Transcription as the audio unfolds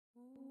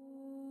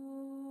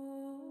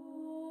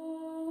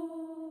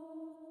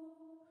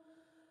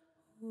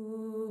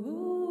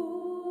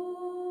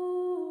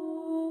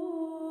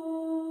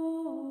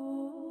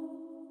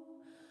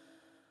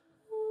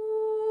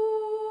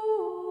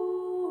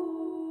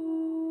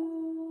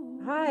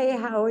Hi,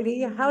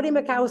 Howdy. Howdy,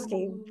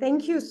 Mickoski.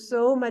 Thank you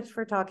so much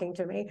for talking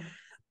to me.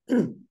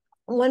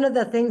 One of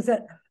the things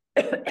that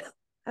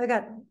I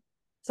got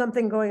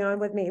something going on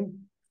with me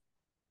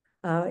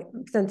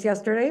since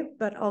yesterday,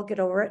 but I'll get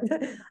over it.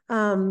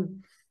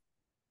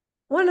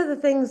 One of the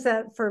things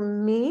that for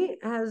me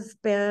has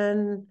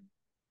been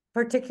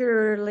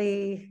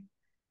particularly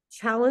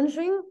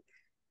challenging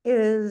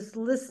is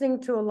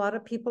listening to a lot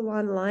of people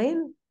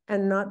online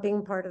and not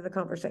being part of the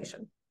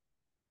conversation.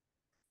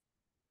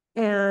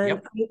 And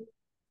Yep.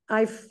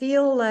 I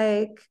feel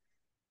like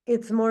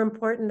it's more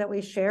important that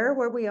we share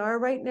where we are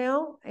right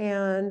now.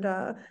 And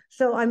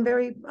so I'm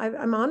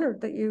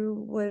honored that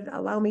you would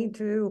allow me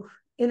to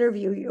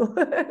interview you.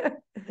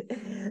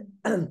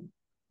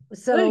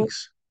 So,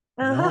 Thanks.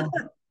 uh, No,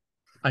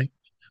 I,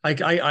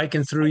 I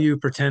can through you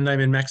pretend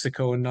I'm in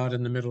Mexico and not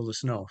in the middle of the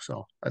snow.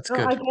 So that's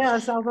oh, I good.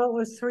 guess, although it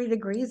was 3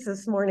 degrees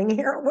this morning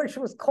here, which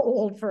was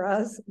cold for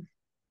us.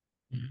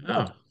 But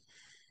Yeah.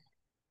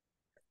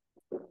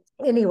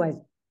 anyway,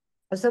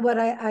 so what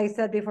I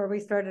said before we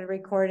started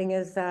recording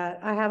is that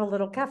I have a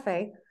little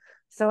cafe.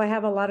 So I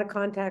have a lot of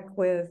contact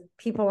with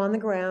people on the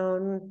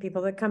ground,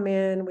 people that come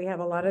in. We have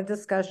a lot of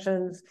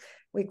discussions.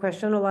 We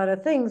question a lot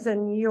of things,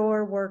 and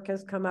your work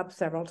has come up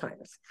several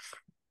times.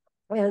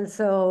 And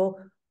so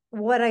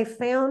what I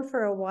found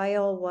for a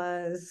while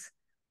was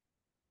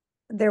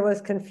there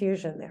was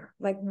confusion there.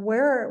 Like,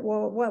 what,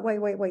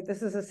 wait,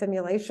 this is a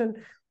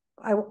simulation.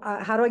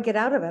 How do I get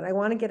out of it? I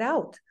want to get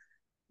out.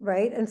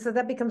 Right. And so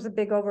that becomes a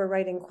big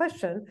overriding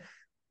question.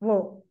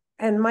 Well,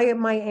 and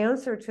my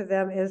answer to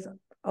them is,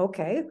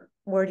 okay,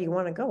 where do you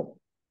want to go?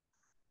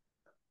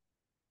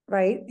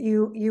 Right.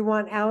 You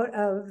want out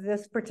of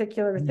this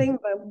particular thing,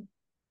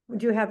 but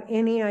do you have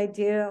any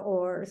idea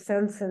or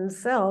sense in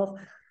self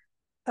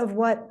of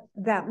what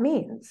that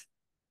means?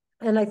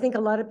 And I think a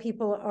lot of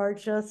people are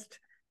just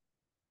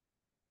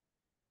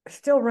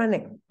still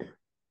running.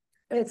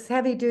 It's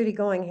heavy duty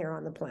going here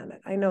on the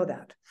planet. I know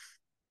that.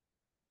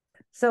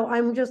 So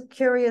I'm just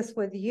curious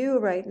with you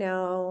right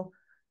now,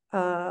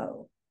 uh,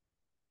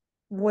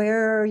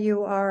 where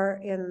you are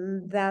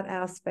in that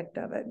aspect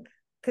of it.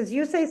 Because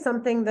you say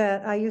something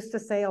that I used to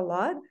say a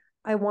lot,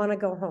 I want to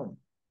go home.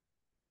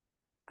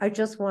 I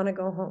just want to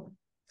go home.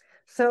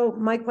 So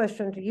my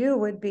question to you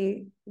would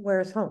be,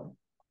 where's home?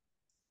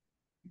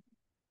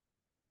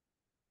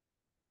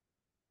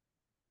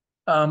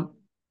 Um,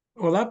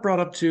 well, that brought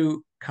up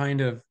to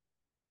kind of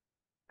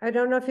I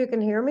don't know if you can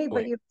hear me,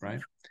 but wait,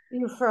 right?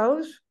 you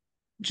froze.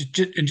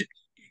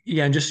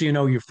 Yeah, and just so you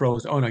know, you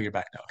froze. Oh no, you're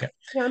back now. Okay.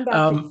 Yeah, I'm back to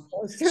Um,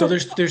 so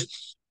you.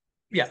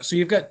 yeah, so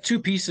you've got two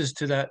pieces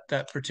to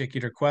that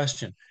particular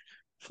question.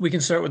 We can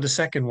start with the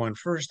second one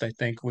first, I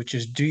think, which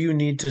is, do you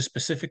need to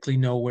specifically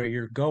know where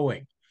you're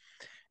going?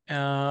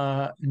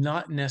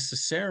 Not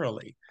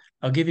necessarily.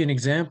 I'll give you an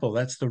example.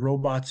 That's the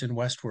robots in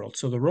Westworld.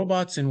 So the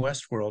robots in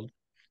Westworld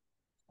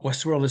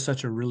is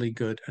such a really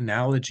good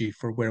analogy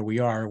for where we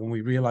are when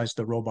we realize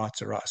the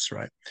robots are us,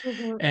 right?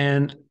 Mhm.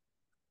 And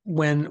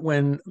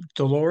when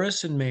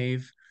Dolores and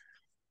Maeve,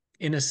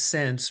 in a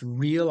sense,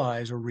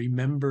 realize or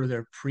remember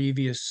their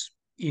previous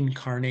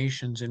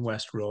incarnations in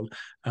Westworld,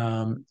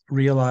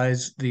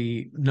 realize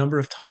the number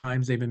of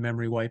times they've been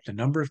memory wiped, the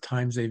number of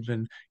times they've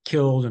been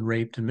killed and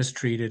raped and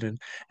mistreated,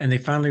 and they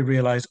finally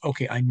realize,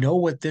 okay, I know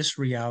what this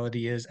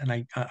reality is, and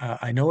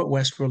I know what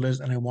Westworld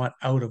is, and I want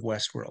out of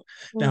Westworld.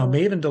 Now, Mhm.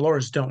 Maeve and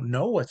Dolores don't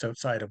know what's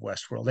outside of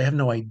Westworld. They have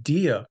no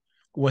idea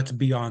what's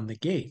beyond the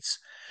gates.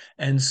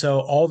 And so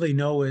all they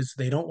know is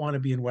they don't want to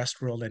be in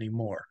Westworld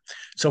anymore.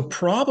 So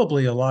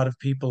probably a lot of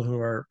people who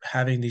are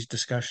having these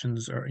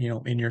discussions or,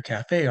 in your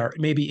cafe are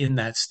maybe in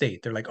that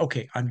state. They're like,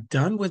 okay, I'm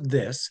done with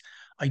this.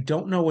 I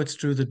don't know what's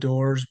through the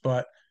doors,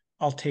 but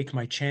I'll take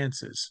my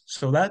chances.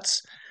 So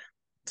that's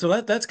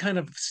kind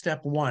of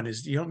step one,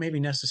 is you don't maybe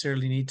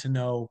necessarily need to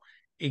know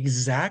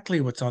exactly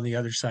what's on the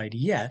other side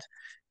yet.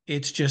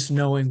 It's just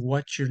knowing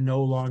what you're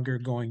no longer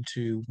going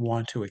to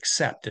want to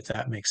accept, if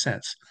that makes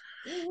sense.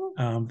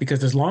 Mhm.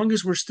 Because as long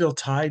as we're still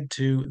tied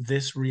to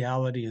this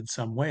reality in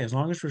some way, as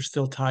long as we're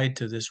still tied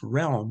to this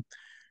realm,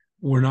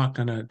 we're not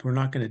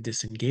gonna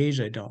disengage,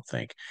 I don't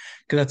think.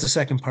 Because that's the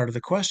second part of the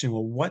question.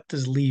 Well, what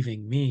does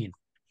leaving mean?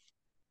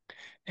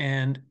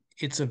 And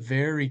it's a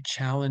very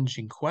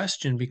challenging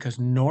question because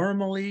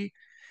normally,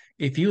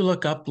 if you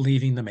look up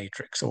leaving the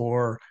matrix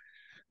or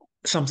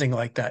something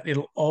like that,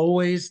 it'll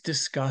always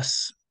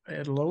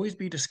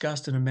be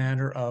discussed in a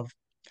manner of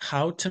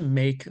how to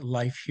make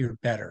life here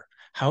better,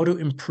 how to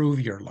improve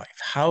your life,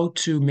 how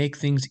to make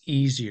things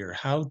easier,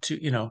 how to,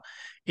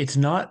 it's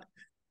not,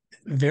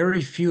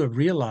 very few have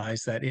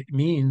realized that it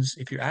means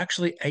if you're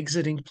actually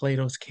exiting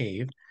Plato's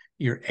cave,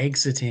 you're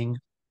exiting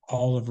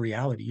all of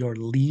reality. You're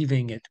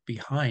leaving it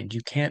behind.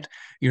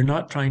 You're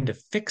not trying to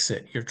fix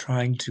it. You're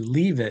trying to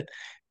leave it.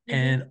 Mhm.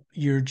 And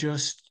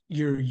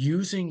you're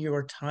using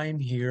your time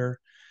here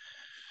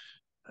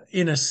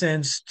in a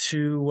sense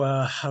to,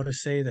 how to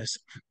say this,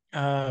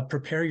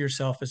 prepare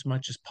yourself as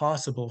much as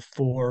possible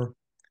for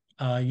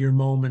your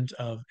moment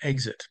of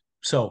exit.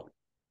 So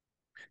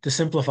to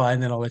simplify,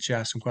 and then I'll let you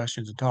ask some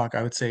questions and talk.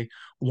 I would say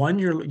one,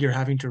 you're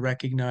having to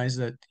recognize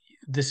that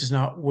this is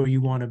not where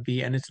you want to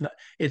be, and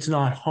it's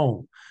not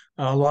home.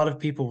 A lot of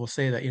people will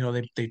say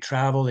that, they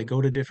travel, they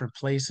go to different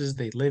places,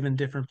 they live in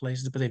different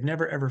places, but they've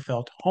never ever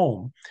felt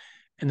home,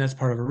 and that's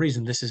part of a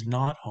reason. This is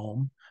not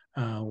home.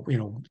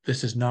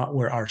 This is not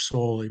where our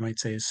soul, you might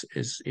say,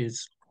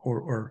 is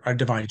or our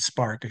divine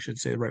spark, I should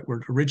say, the right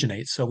word,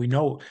 originates. So we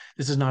know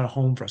this is not a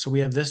home for us. So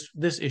we have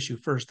this issue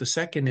first. The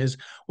second is,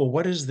 well,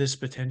 what is this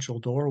potential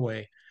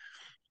doorway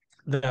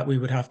that we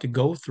would have to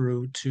go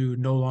through to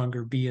no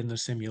longer be in the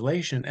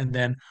simulation? And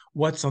then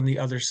what's on the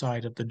other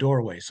side of the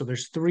doorway? So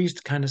there's three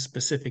kind of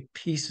specific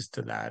pieces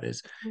to that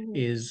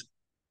is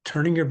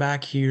turning your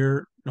back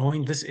here,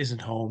 knowing this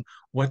isn't home.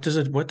 What does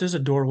a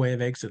doorway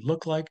of exit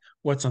look like?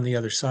 What's on the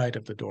other side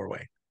of the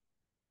doorway?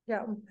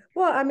 Yeah.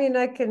 Well, I mean,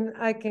 I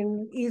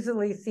can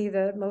easily see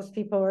that most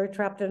people are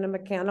trapped in a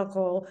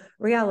mechanical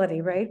reality,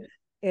 right?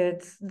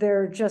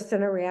 They're just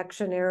in a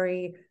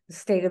reactionary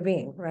state of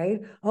being,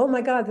 right? Oh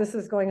my God, this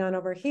is going on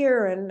over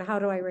here, and how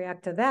do I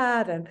react to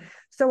that? And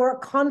so we're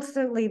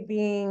constantly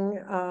being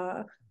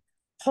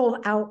pulled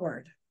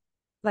outward.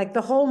 Like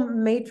the whole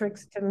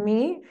matrix to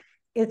me,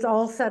 it's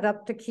all set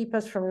up to keep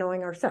us from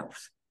knowing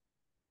ourselves.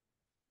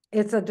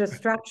 It's a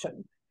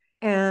distraction.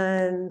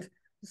 And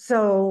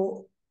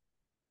so,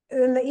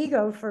 and the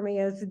ego for me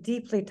is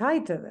deeply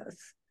tied to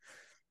this.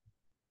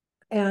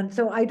 And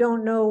so I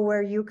don't know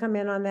where you come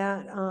in on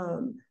that,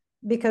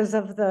 because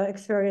of the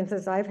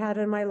experiences I've had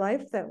in my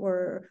life that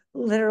were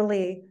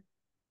literally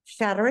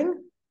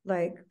shattering,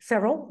 like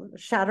several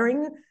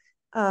shattering,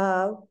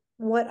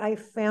 what I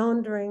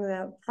found during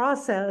that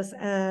process,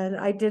 and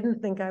I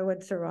didn't think I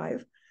would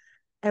survive.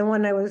 And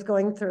when I was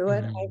going through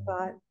it, I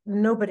thought,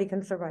 nobody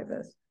can survive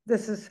this.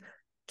 This is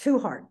too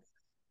hard.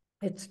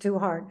 It's too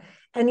hard.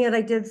 And yet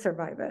I did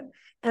survive it.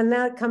 And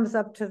that comes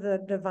up to the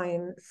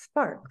divine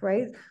spark,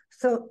 right?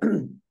 So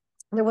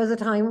there was a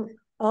time,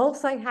 all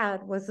I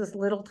had was this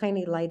little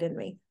tiny light in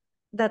me.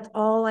 That's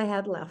all I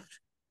had left.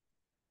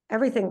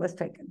 Everything was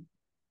taken.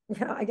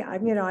 Yeah,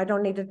 I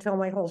don't need to tell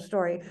my whole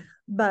story,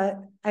 but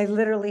I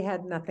literally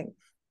had nothing.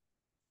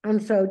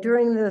 And so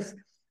during this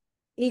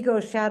ego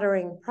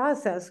shattering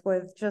process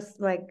with just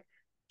like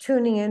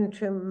tuning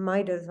into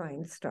my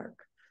divine spark,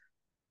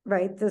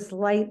 right? This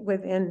light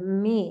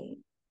within me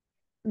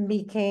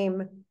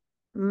became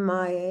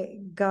my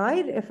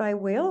guide, if I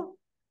will.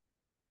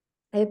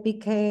 It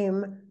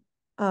became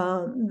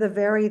the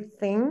very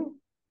thing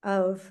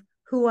of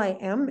who I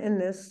am in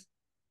this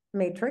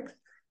matrix.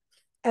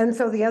 And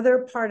so the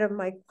other part of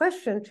my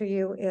question to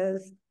you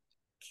is,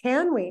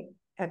 can we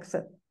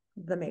exit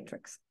the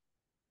matrix?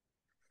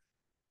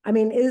 I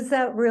mean, is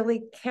that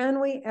really, can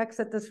we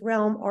exit this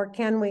realm, or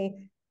can we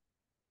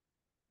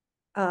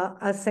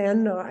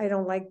ascend? Or I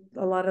don't like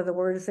a lot of the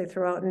words they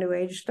throw out in New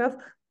Age stuff,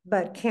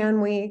 but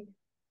can we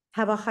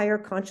have a higher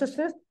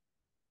consciousness?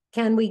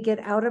 Can we get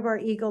out of our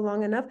ego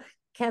long enough?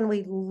 Can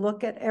we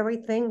look at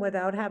everything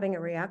without having a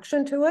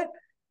reaction to it?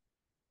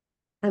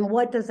 And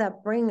what does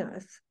that bring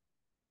us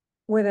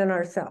within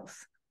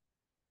ourselves?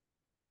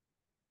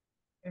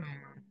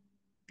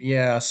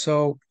 Yeah,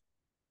 so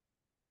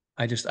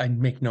I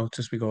make notes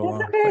as we go That's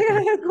along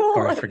quickly, okay.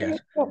 or I Cool. forget.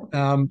 Cool.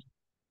 Um,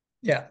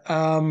 yeah,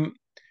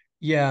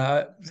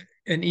 yeah,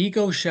 an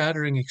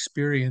ego-shattering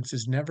experience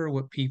is never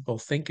what people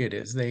think it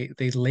is.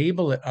 They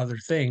label it other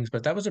things,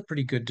 but that was a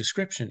pretty good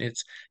description.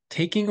 It's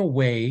taking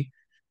away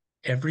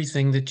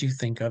everything that you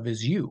think of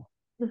as you.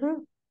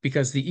 Mhm.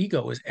 Because the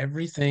ego is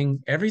everything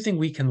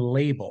we can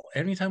label.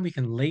 Anytime we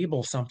can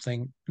label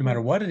something, no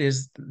matter what it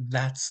is,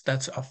 that's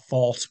a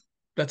false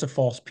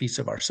piece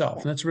of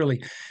ourselves. And that's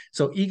really,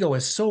 so ego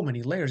has so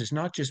many layers. It's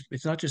not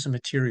just a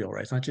material,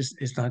 right?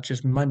 It's not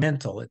just my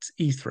mental, it's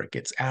etheric,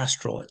 it's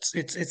astral,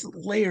 it's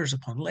layers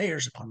upon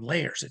layers upon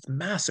layers. It's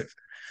massive.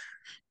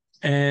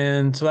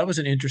 And so that was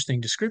an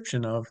interesting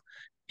description of,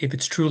 if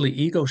it's truly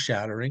ego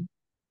shattering,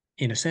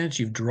 in a sense,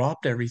 you've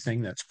dropped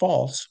everything that's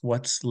false.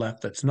 What's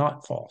left that's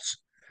not false?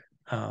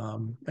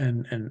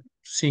 And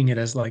seeing it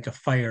as like a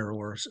fire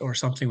or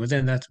something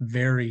within, that's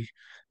very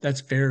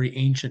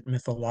ancient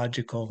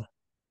mythological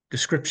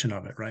description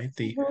of it, right?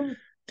 The Mhm.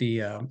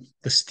 the um,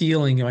 the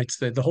stealing, like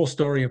the whole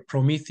story of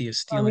Prometheus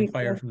stealing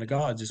fire Prometheus. from the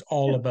gods is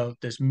all about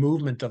this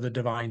movement of the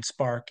divine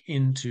spark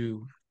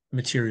into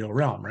material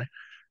realm, right?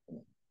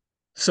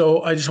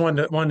 So I just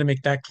wanted to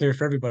make that clear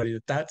for everybody,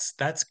 that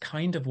that's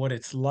kind of what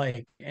it's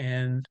like,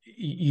 and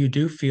you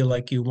do feel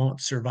like you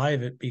won't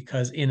survive it,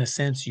 because in a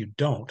sense you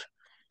don't.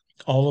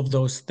 All of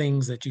those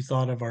things that you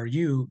thought of are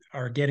you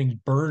are getting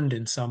burned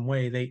in some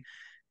way.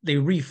 They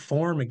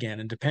reform again,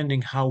 and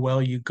depending how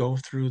well you go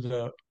through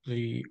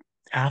the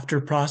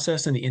after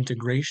process and the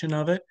integration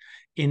of it,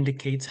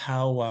 indicates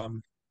how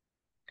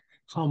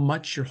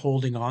much you're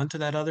holding on to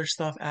that other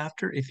stuff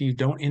after. If you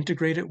don't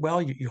integrate it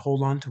well, you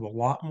hold on to a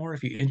lot more.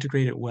 If you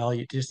integrate it well,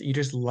 you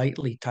just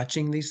lightly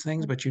touching these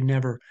things, but you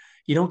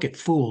don't get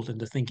fooled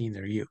into thinking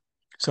they're you.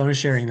 So I'm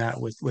sharing that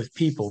with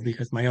people,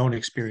 because my own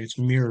experience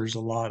mirrors a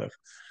lot of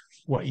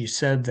what you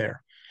said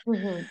there.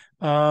 Mhm.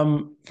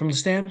 From the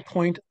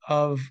standpoint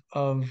of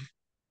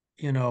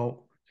you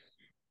know,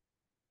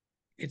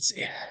 it's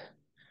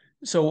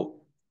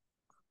so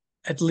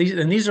at least,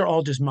 and these are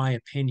all just my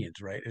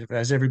opinions, right?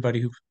 As everybody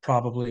who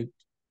probably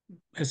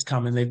has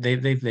come and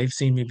they've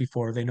seen me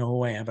before, they know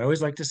who I am. But I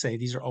always like to say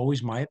these are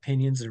always my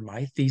opinions, they're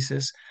my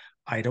thesis.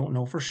 I don't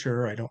know for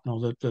sure. I don't know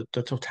the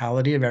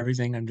totality of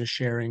everything. I'm just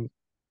sharing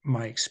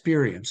my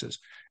experiences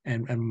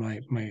and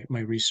my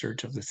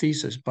research of the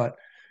thesis. But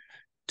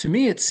to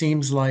me, it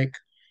seems like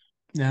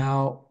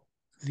now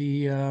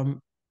the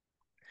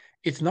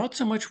it's not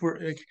so much we're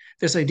like,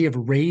 this idea of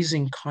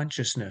raising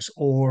consciousness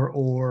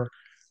or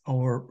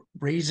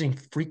raising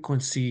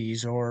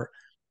frequencies or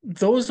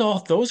those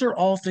are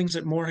all things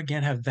that more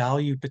again have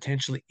value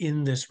potentially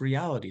in this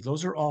reality.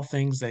 Those are all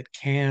things that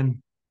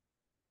can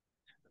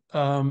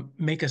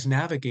make us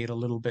navigate a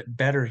little bit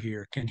better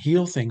here, can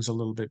heal things a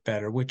little bit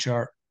better, which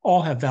are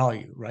all have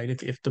value, right?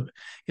 If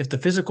the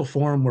physical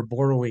form we're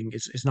borrowing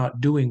is not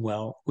doing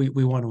well, we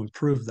want to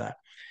improve that.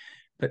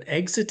 But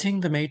exiting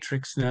the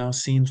matrix now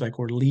seems like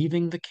we're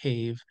leaving the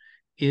cave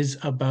is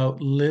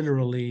about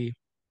literally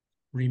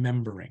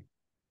remembering.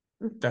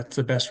 That's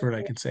the best word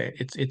I can say.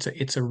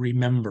 It's a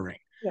remembering.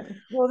 Yeah.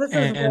 Well, this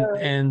is where,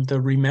 And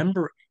the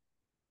remember,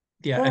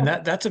 yeah, go and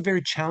ahead. that's a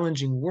very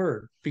challenging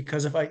word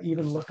because if I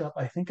even look up,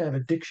 I think I have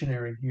a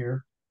dictionary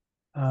here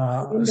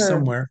Remember,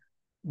 somewhere,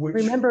 which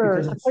remember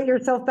because to put it's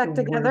yourself the back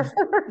together.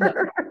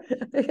 words.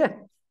 Yeah, Yeah.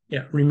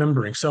 yeah,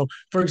 remembering. So,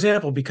 for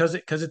example, because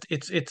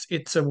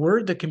it's a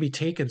word that can be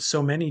taken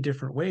so many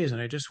different ways,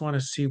 and I just want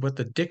to see what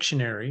the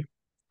dictionary,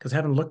 because I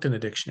haven't looked in the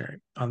dictionary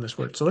on this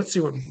word. So let's see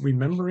what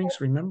remember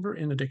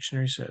in the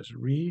dictionary says.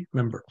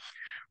 Remember.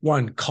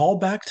 One, call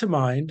back to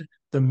mind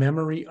the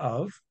memory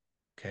of,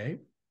 okay.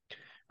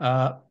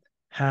 Uh,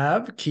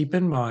 have, keep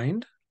in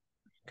mind,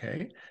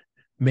 okay.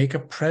 Make a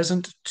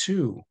present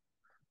to,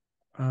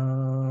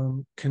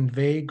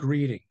 convey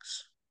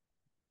greetings.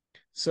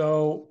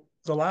 So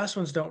the last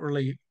ones don't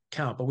really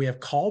count, but we have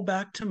call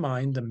back to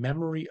mind the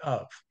memory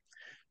of.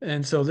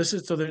 And so this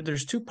is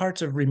there's two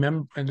parts of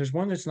remember, and there's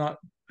one that's not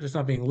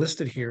being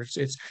listed here.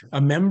 It's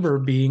a member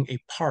being a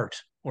part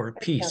or a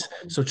piece.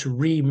 So to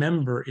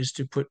remember is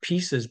to put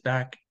pieces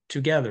back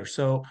together.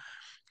 So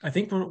I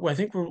think we're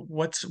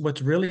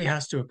what's really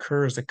has to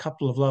occur is a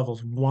couple of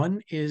levels. One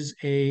is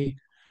a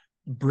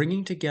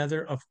bringing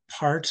together of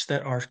parts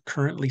that are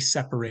currently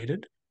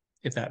separated,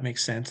 if that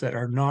makes sense, that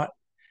are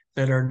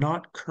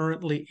not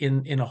currently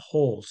in a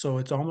whole. So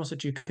it's almost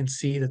that you can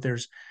see that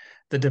there's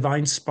the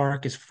divine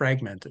spark is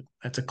fragmented.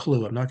 That's a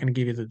clue. I'm not going to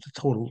give you the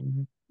total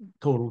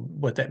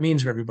what that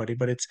means for everybody,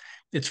 but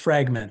it's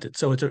fragmented.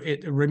 So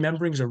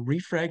remembering is a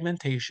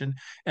refragmentation,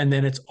 and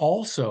then it's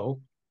also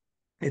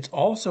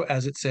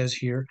as it says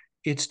here,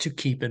 it's to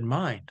keep in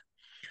mind.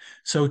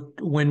 So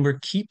when we're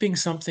keeping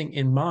something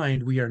in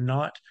mind, we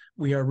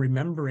are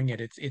remembering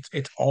it.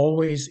 It's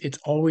always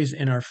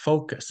in our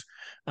focus.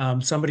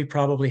 Somebody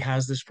probably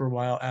has this for a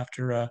while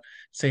after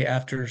say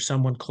after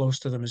someone close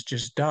to them has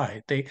just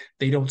died. They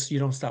don't you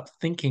don't stop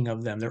thinking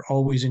of them. They're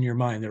always in your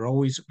mind.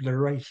 They're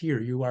right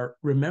here. You are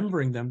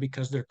remembering them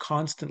because they're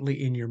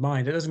constantly in your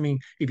mind. It doesn't mean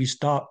if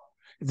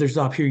they're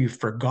stop here, you've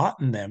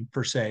forgotten them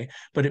per se,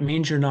 but it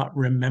means you're not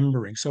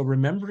remembering. So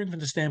remembering from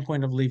the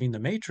standpoint of leaving the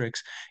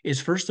matrix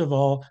is first of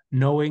all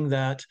knowing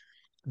that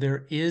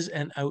there is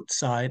an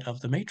outside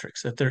of the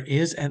matrix, that there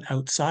is an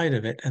outside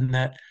of it, and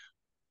that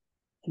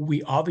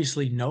we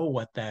obviously know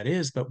what that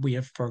is, but we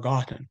have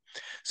forgotten.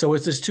 So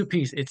it's two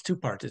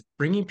parts. It's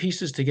bringing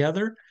pieces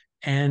together,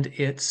 and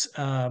it's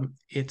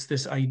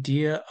this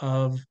idea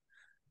of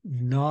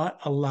not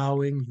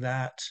allowing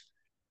that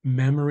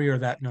memory or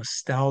that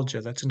nostalgia.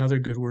 That's another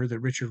good word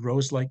that Richard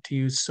Rose liked to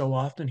use so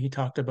often. He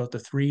talked about the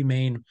three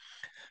main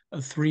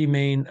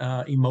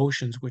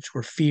emotions, which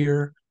were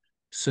fear,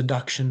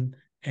 seduction,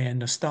 and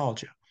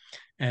nostalgia.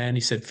 And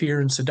he said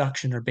fear and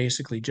seduction are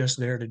basically just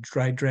there to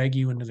drag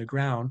you into the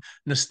ground.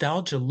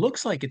 Nostalgia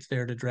looks like it's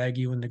there to drag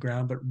you in the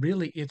ground, but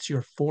really it's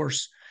your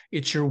force,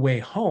 it's your way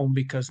home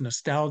because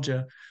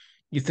nostalgia,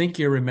 you think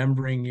you're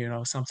remembering,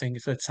 something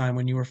at that time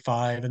when you were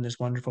five and this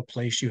wonderful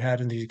place you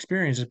had in these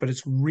experiences, but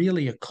it's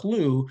really a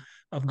clue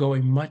of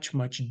going much,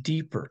 much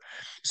deeper.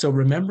 So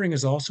remembering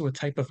is also a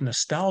type of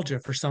nostalgia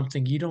for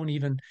something you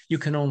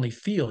can only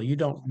feel. You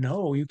don't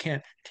know, you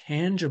can't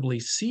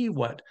tangibly see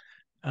what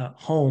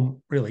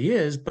home really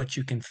is, but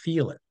you can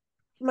feel it.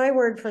 My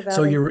word for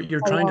So that is you're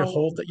belonging.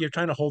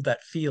 trying to hold that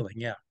feeling.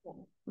 Yeah.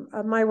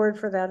 My word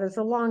for that is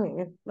a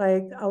longing.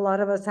 Like a lot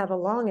of us have a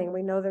longing.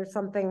 We know there's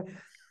something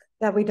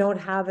that we don't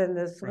have in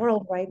this Right.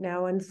 world right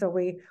now, and so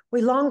we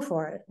long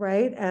for it,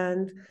 right?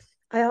 And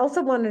I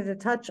also wanted to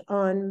touch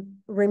on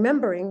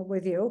remembering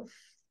with you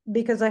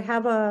because I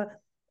have a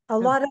Yeah.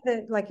 lot of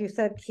it, like you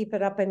said, keep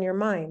it up in your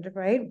mind,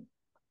 right?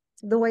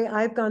 The way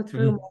I've gone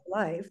through Mhm.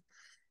 my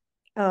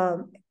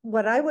life,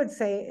 what I would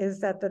say is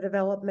that the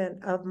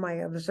development of my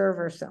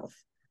observer self,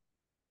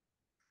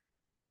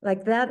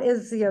 like that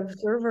is the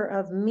observer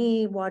of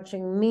me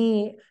watching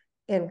me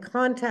in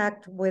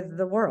contact with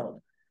the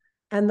world.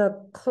 And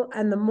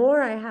the more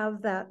I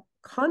have that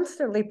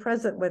constantly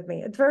present with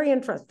me. It's very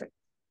interesting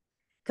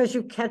because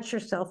you catch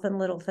yourself in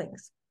little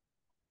things,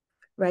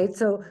 right?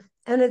 So,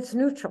 and it's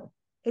neutral.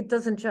 It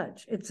doesn't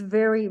judge. It's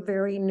very,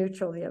 very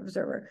neutral, the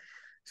observer.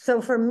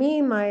 So for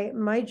me,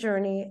 my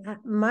journey,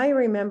 my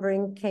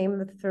remembering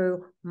came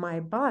through my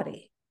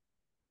body,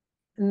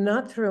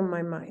 not through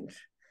my mind.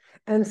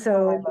 And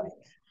so,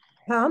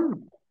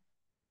 I'm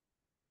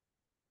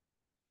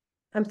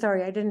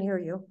sorry, I didn't hear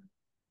you.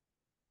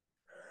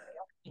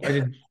 I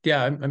did.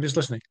 Yeah, I'm just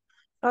listening.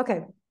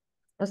 Okay.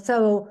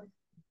 So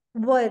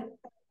what,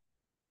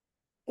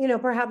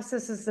 perhaps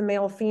this is the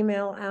male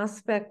female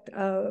aspect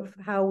of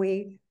how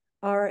we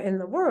are in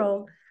the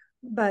world,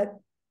 but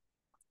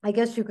I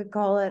guess you could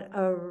call it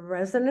a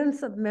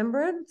resonance of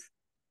membranes.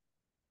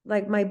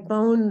 Like my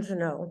bones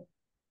know,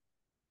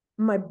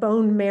 my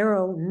bone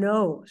marrow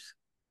knows.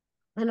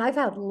 And I've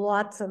had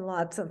lots and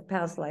lots of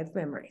past life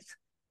memories.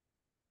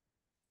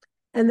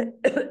 And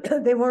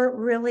they weren't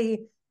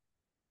really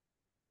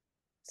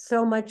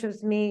so much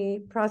as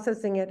me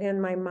processing it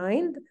in my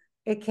mind.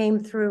 It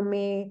came through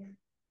me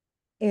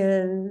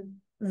in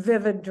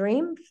vivid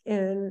dreams,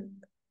 in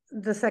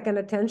the second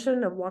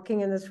attention of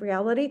walking in this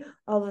reality.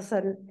 All of a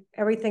sudden,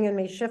 everything in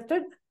me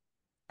shifted,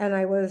 and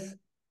I was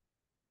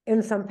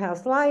in some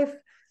past life,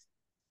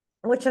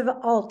 which have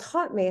all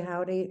taught me,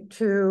 Howdie,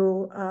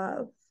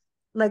 to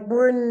like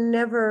we're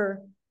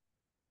never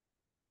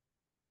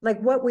like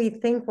what we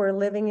think we're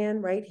living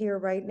in right here,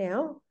 right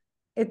now.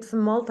 It's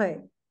multi.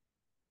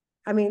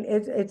 I mean,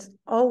 it's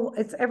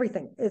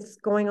everything. It's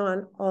going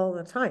on all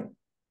the time.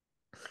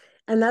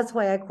 And that's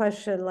why I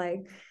question,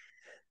 like,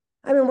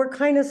 I mean, we're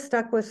kind of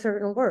stuck with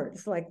certain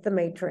words like the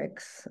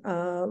matrix.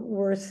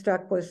 We're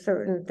stuck with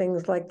certain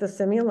things like the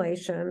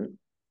simulation.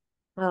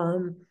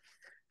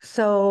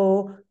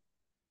 So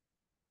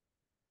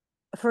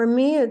for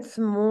me, it's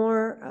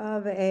more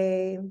of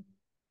a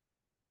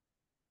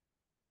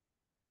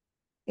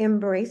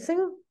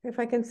embracing, if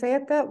I can say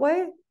it that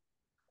way,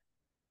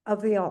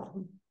 of the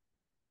all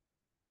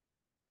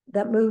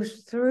that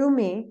moves through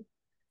me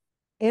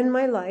in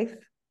my life.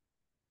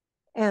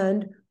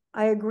 And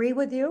I agree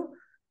with you.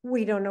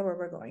 We don't know where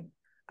we're going.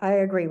 I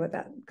agree with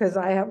that because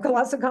I have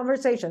lots of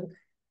conversation.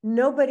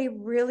 Nobody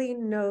really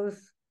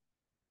knows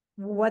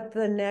what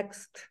the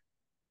next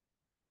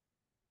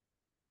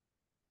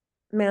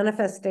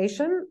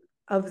manifestation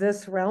of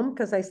this realm,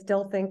 because I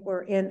still think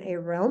we're in a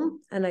realm,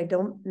 and I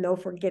don't know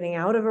if we're getting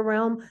out of a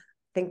realm. I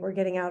think we're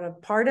getting out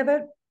of part of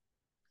it,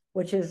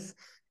 which is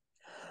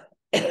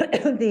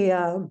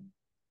the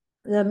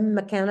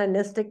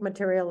mechanistic,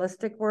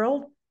 materialistic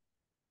world.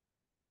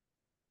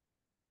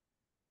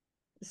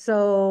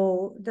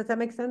 So does that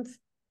make sense?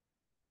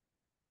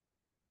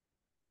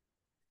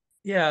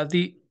 Yeah,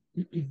 the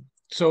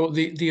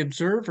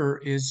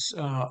observer is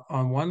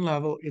on one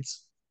level,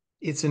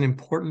 it's an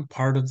important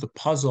part of the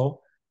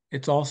puzzle.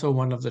 It's also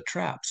one of the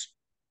traps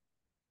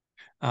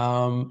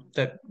that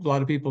a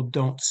lot of people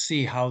don't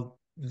see how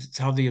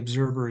the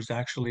observer is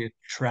actually a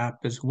trap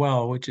as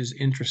well, which is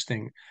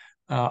interesting.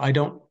 Of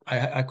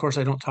course,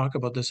 I don't talk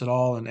about this at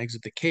all in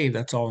Exit the Cave.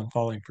 That's all in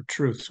Falling for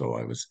Truth. So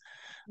I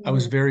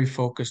was very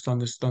focused on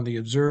this, on the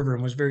observer,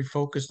 and was very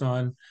focused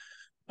on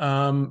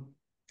um,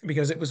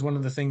 because it was one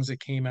of the things that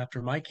came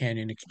after my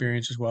canyon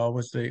experience as well,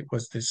 was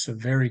this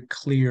very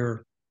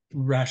clear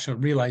rational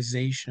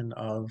realization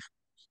of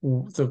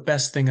the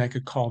best thing I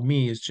could call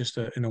me is just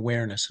an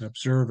awareness, an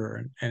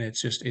observer, and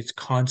it's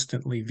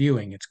constantly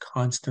viewing, it's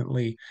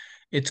constantly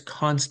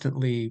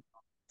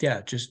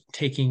yeah, just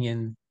taking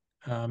in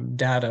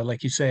data,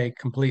 like you say,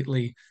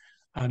 completely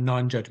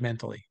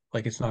non-judgmentally,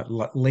 like it's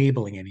not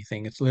labeling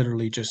anything, it's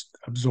literally just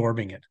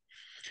absorbing it.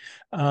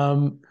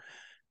 um,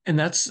 and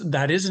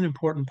that is an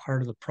important part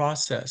of the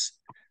process.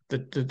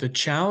 The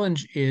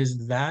challenge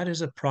is that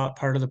is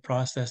part of the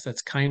process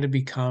that's kind of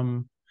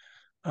become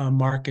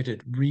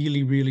marketed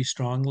really, really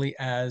strongly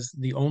as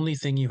the only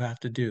thing you have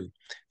to do.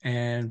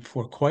 And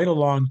for quite a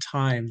long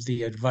time,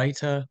 the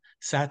Advaita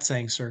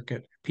satsang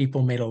circuit,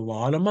 people made a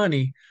lot of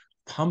money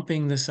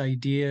pumping this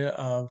idea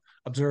of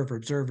observer,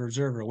 observer,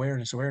 observer,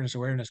 awareness, awareness,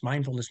 awareness,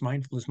 mindfulness,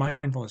 mindfulness,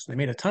 mindfulness. They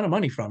made a ton of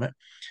money from it,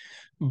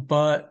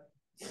 but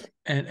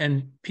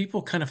and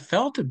people kind of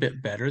felt a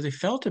bit better. They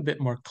felt a bit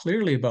more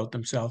clearly about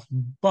themselves.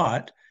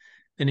 But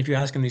then if you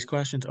ask them these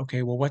questions,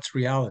 okay, well, what's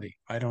reality?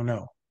 I don't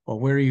know. Well,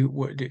 where are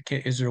you?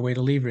 Is there a way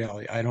to leave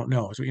reality? I don't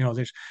know. So,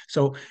 there's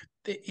so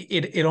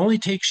it only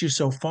takes you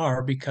so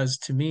far, because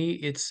to me,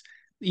 it's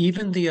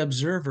even the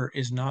observer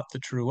is not the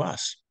true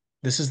us.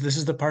 This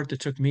is the part that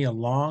took me a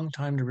long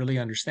time to really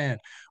understand.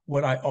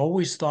 What I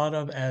always thought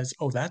of as,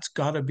 oh, that's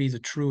got to be the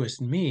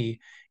truest me,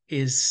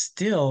 is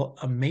still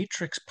a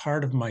matrix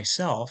part of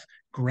myself.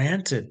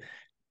 Granted,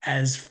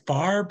 as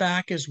far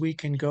back as we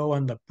can go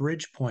on the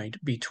bridge point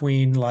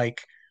between,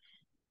 like,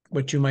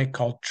 what you might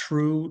call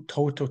true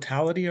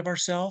totality of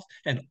ourself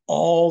and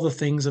all the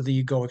things of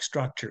the egoic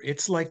structure.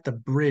 It's like the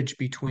bridge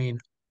between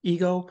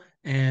ego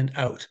and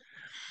out.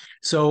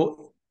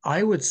 So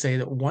I would say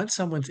that once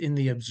someone's in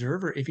the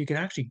observer, if you can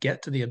actually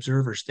get to the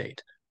observer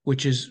state,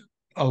 which is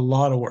a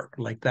lot of work.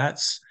 Like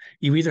that's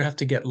you either have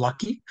to get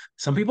lucky.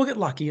 Some people get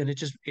lucky and it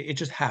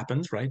just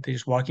happens, right? They're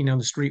just walking down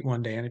the street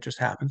one day and it just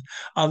happens.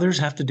 Others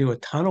have to do a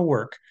ton of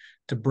work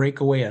to break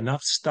away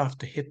enough stuff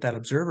to hit that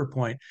observer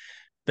point.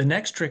 The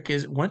next trick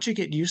is once you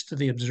get used to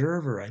the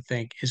observer, I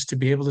think, is to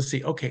be able to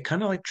see, okay,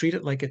 kind of like treat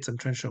it like it's I'm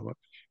trying to show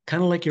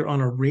kind of like you're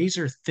on a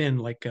razor thin,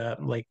 like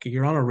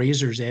you're on a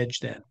razor's edge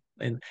then.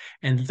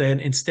 And then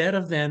instead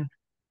of then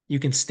you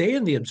can stay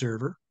in the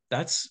observer,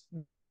 that's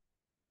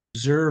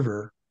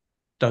observer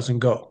doesn't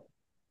go.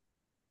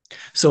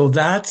 So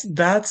that's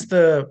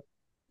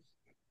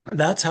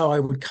how I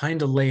would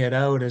kind of lay it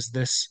out as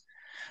this.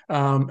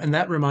 And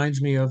that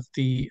reminds me of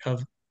the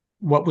of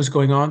what was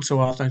going on so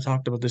often. I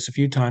talked about this a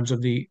few times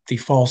of the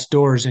false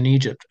doors in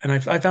Egypt, and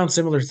I found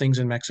similar things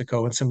in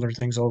Mexico and similar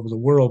things all over the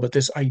world. But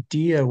this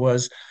idea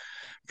was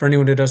for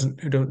anyone who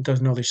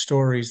doesn't know these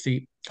stories,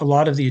 the a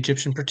lot of the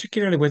Egyptian,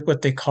 particularly with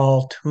what they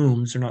call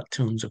tombs, they're not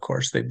tombs, of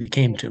course, they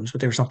became tombs,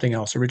 but they were something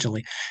else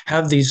originally.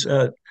 Have these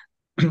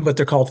what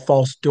they're called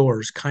false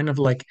doors, kind of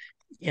like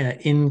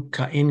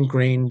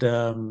ingrained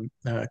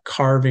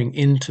carving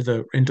into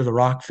the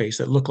rock face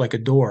that look like a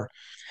door.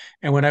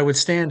 And when I would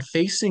stand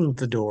facing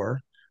the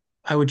door,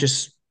 I would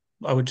just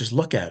I would just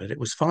look at it. It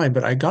was fine,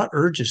 but I got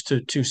urges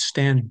to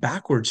stand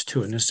backwards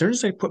to it. And as soon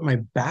as I put my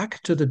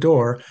back to the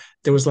door,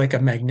 there was like a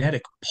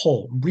magnetic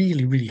pull,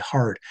 really, really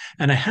hard.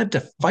 And I had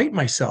to fight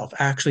myself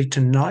actually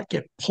to not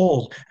get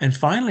pulled. And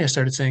finally I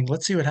started saying,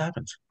 let's see what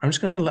happens. I'm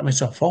just going to let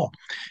myself fall.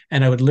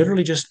 And I would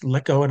literally just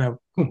let go and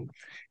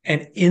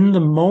in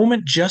the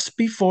moment just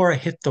before I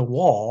hit the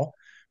wall,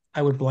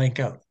 I would blank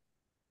out.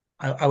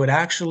 I would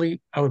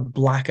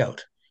black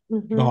out,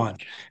 Mhm. gone.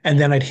 And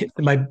then I'd hit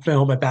my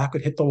back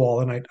would hit the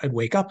wall and I'd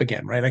wake up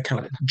again, right? I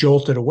kind of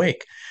jolted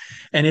awake.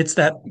 And it's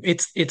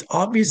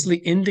obviously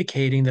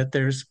indicating that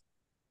there's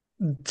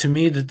to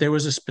me that there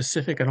was a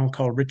specific, I don't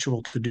call it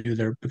ritual to do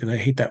there because I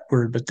hate that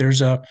word, but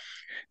there's a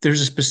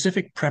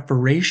specific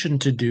preparation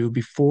to do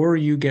before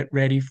you get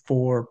ready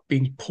for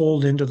being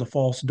pulled into the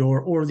false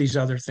door or these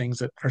other things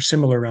that are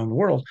similar around the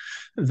world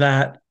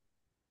that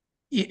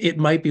it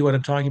might be what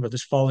I'm talking about,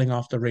 this falling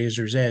off the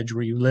razor's edge,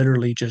 where you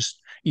literally just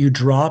you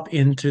drop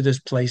into this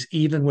place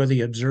even where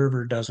the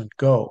observer doesn't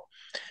go.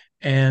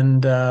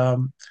 And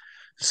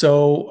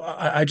so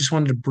I just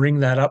wanted to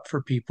bring that up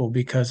for people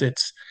because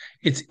it's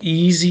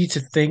easy to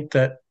think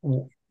that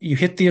you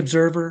hit the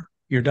observer,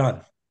 you're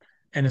done,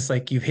 and it's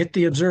like you hit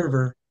the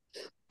observer,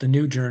 the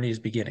new journey is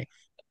beginning.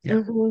 Yeah.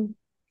 Mhm.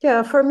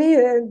 Yeah, for me,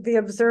 the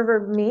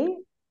observer, me,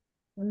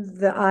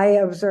 the eye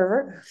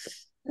observer,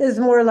 is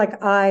more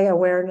like eye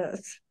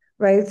awareness,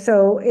 right?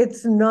 So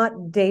it's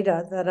not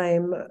data that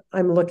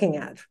I'm looking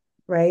at,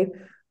 right?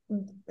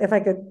 If I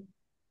could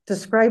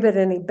describe it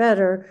any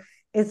better,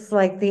 it's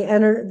like the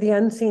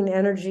unseen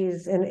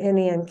energies in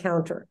any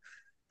encounter.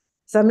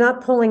 So I'm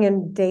not pulling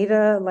in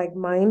data like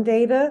mind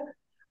data.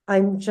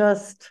 I'm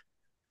just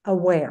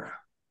aware.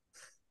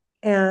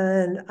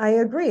 And I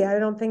agree. I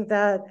don't think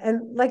that,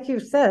 and like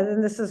you said,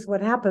 and this is what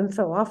happens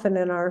so often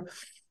in our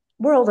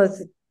world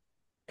is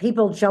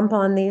people jump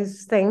on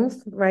these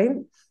things, right?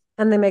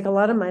 And they make a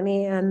lot of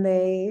money and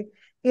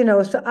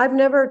so I've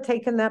never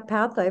taken that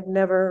path. I've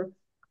never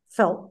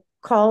felt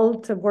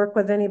called to work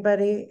with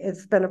anybody.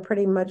 It's been a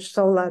pretty much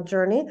solo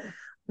journey,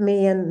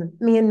 me.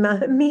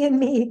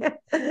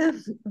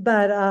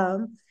 But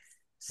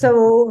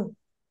so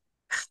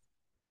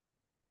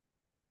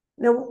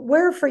now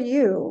where for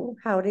you,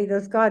 Howdy,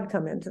 does God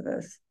come into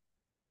this?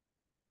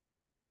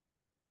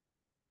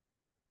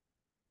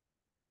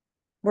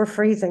 We're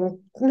freezing.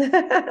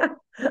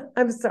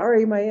 I'm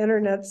sorry, my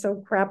internet's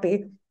so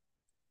crappy.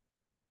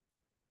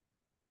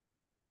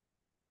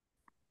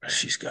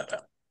 She's got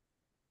a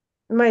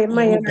My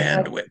low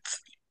internet. bandwidth.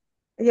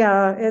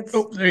 Yeah, it's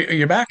Oh,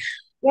 you're back.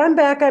 yeah, I'm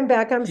back. I'm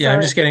back. I'm Yeah, I'm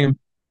sorry. just getting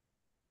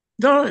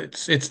no,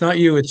 it's not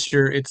you.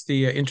 It's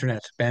the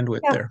internet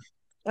bandwidth Yeah, there.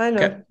 I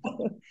Okay.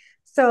 know.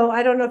 So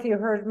I don't know if you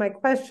heard my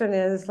question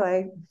is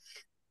like,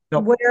 No.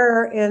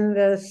 where in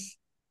this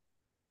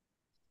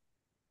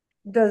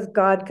does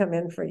God come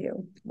in for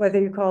you?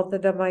 Whether you call it the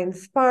divine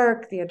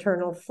spark, the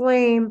eternal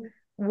flame,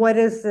 what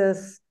is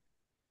this?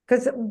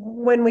 Because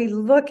when we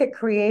look at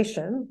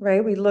creation,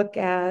 right, we look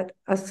at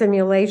a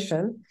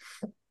simulation.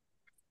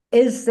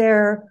 Is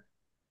there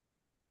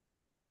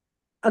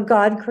a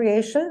God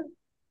creation?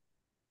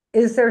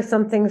 Is there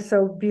something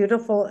so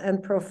beautiful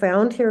and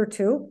profound here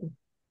too?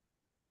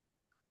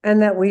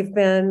 And that we've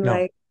been No.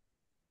 like,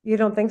 you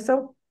don't think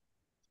so?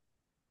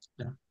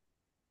 No.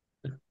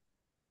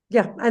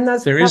 Yeah, and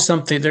that's Yeah,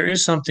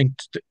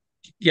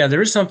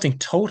 there is something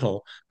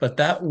total, but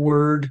that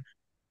word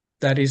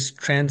that is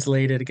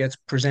translated, it gets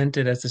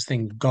presented as this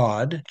thing,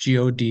 God,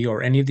 God,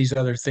 or any of these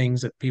other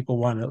things that people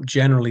want to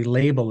generally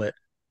label it,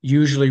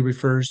 usually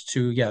refers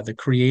to, yeah, the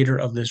creator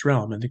of this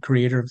realm. And the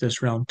creator of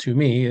this realm to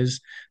me is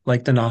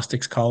like the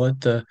Gnostics call it,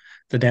 the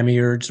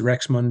demiurge,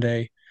 Rex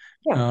Mundi,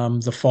 yeah.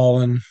 the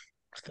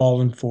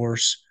fallen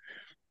force,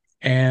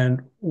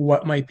 and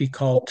what might be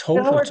called Now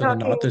total we're to the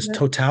talking, knot, this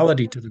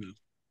totality to the knot.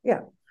 yeah.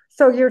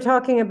 So you're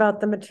talking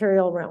about the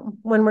material realm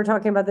when we're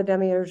talking about the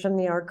demiurge and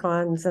the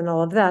archons and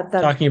all of that.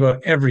 That Talking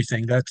about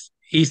everything. That's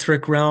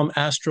etheric realm,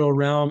 astral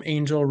realm,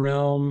 angel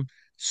realm,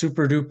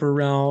 super duper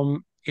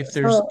realm. If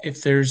there's so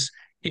if there's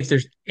if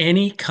there's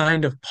any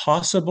kind of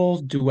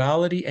possible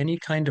duality, any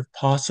kind of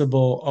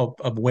possible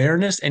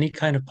awareness, any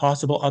kind of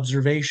possible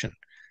observation,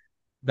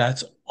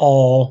 that's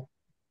all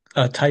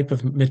a type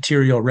of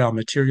material realm,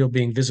 material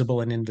being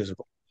visible and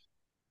invisible.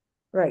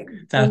 right.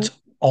 And That's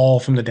all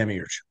from the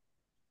demiurge.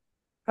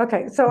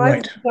 okay, so I've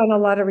Right. done a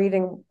lot of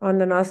reading on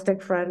the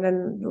Gnostic front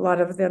and a lot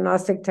of the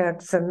Gnostic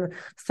texts, and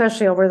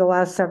especially over the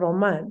last several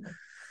months.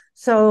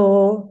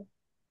 So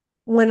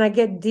when I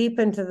get deep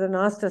into the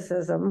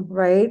Gnosticism,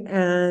 right,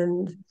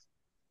 and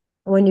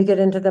when you get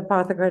into the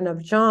Apothegm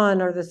of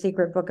John or the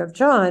Secret Book of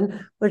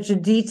John, which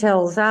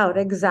details out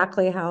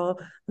exactly how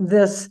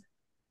this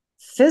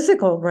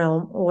physical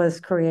realm was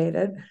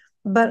created,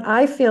 but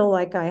I feel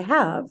like I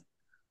have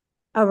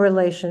a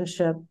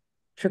relationship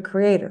to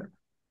Creator.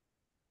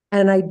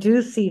 And I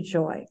do see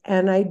joy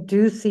and I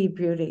do see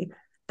beauty.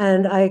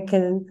 And I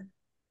can't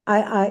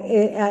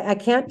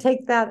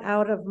take that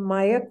out of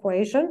my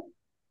equation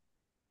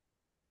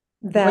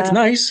Well, it's that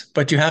nice,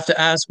 but you have to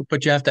ask,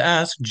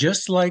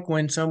 just like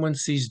when someone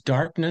sees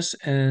darkness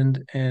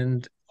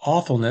and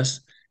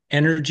awfulness,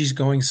 energy's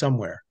going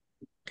somewhere.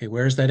 Okay,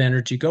 where's that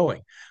energy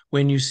going?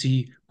 When you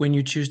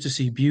choose to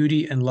see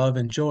beauty and love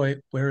and joy,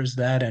 where is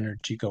that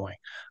energy going?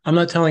 I'm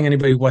not telling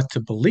anybody what to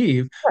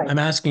believe. right, I'm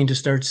asking to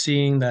start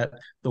seeing that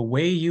the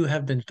way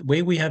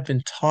we have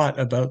been taught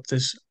about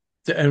this,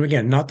 and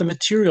again, not the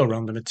material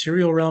realm. The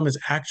material realm is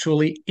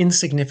actually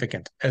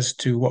insignificant as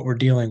to what we're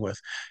dealing with.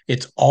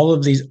 It's all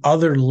of these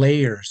other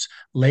layers,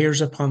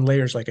 layers upon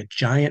layers, like a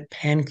giant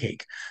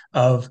pancake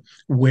of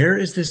where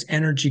is this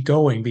energy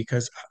going?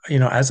 Because,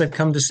 as I've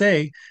come to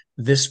say,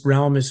 this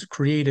realm is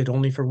created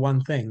only for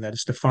one thing, that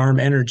is to farm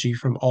energy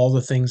from all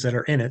the things that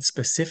are in it,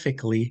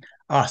 specifically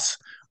us.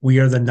 We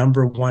are the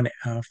number one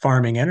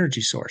farming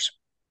energy source.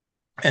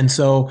 And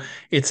so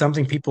it's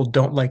something people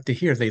don't like to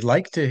hear.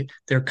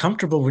 They're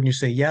comfortable when you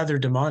say, yeah, they're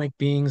demonic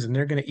beings and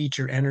they're going to eat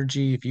your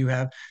energy if you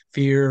have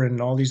fear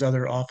and all these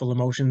other awful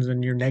emotions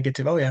and you're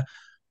negative. Oh, yeah.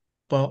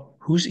 Well,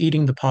 who's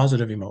eating the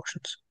positive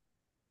emotions?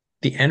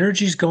 The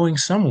energy's going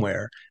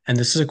somewhere. And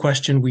this is a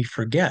question we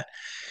forget.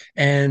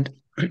 And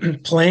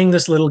playing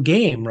this little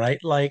game, right?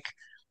 Like,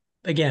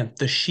 again,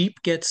 the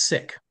sheep gets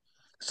sick.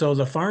 So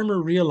the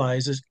farmer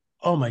realizes,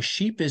 oh, my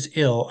sheep is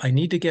ill. I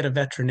need to get a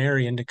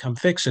veterinarian to come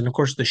fix it. And of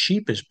course, the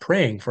sheep is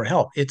praying for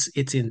help. It's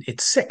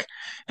sick.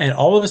 And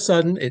all of a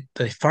sudden,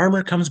 the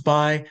farmer comes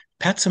by,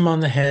 pats him on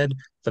the head,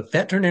 the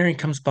veterinarian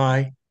comes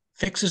by,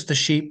 fixes the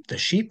sheep.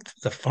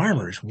 The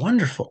farmer is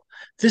wonderful.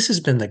 This has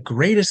been the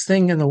greatest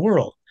thing in the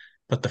world.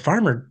 But the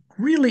farmer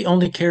really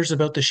only cares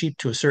about the sheep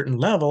to a certain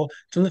level,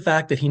 from the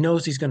fact that he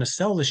knows he's going to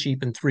sell the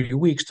sheep in 3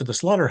 weeks to the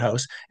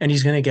slaughterhouse and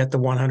he's going to get the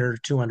 $100 or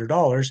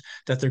 $200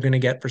 that they're going to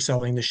get for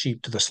selling the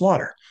sheep to the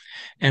slaughter.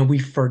 And we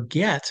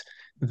forget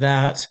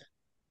that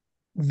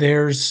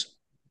there's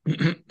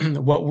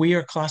what we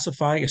are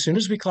classifying. As soon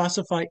as we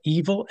classify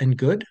evil and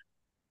good,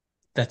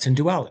 that's in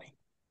duality.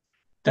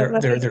 let, they're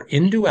let they're me they're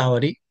in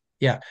duality.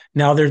 Yeah.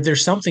 Now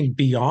there's something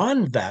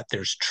beyond that.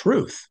 There's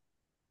truth,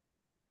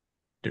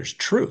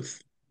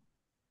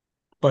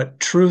 but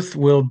truth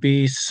will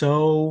be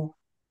so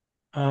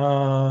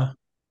uh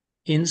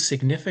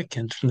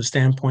insignificant from the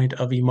standpoint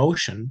of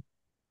emotion.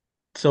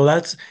 So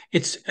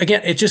it's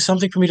just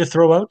something for me to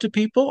throw out to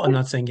people. I'm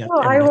not saying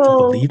well, I everyone has to will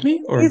believe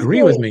me or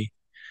agree with easily me.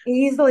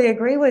 easily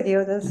agree with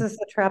you. This is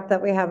the trap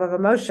that we have of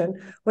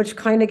emotion, which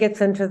kind of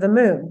gets into the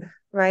moon,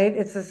 right?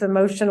 It's this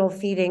emotional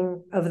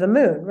feeding of the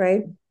moon,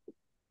 right?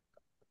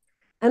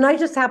 And I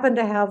just happen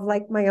to have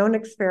like my own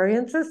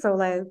experiences, so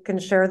I can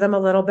share them a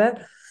little bit.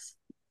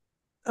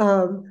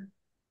 Um,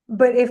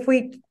 but if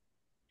we,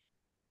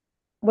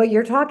 what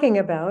you're talking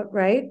about,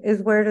 right,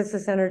 is where does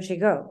this energy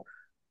go?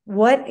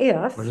 What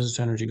Where if, does this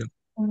energy go?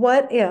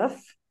 what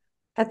if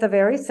at the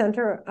very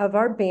center of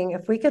our being,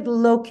 if we could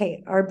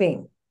locate our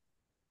being,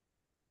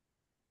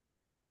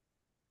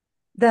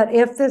 that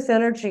if this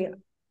energy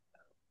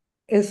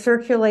is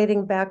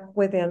circulating back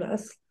within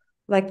us,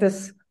 like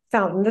this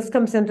fountain, this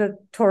comes into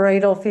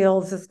toroidal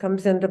fields, this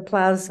comes into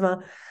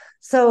plasma.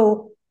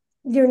 So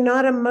you're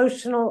not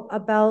emotional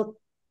about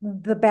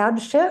the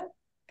bad shit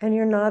and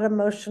you're not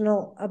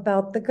emotional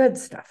about the good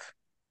stuff.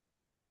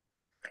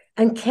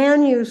 And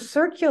can you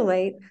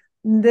circulate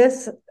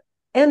this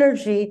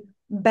energy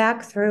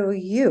back through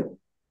you?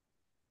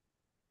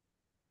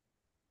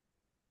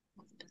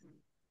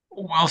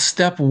 Well,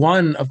 step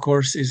one, of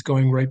course, is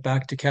going right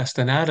back to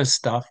Castanada's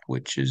stuff,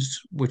 which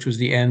is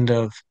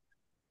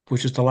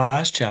the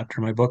last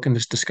chapter of my book, and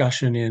this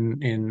discussion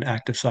in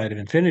Active Side of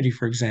Infinity,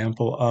 for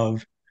example,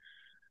 of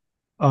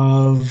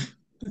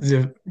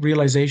the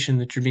realization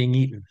that you're being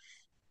eaten,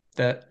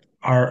 that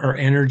our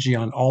energy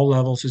on all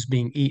levels is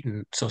being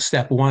eaten. So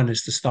step one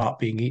is to stop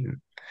being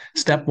eaten.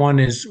 Step one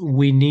is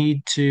we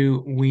need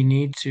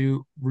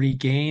to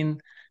regain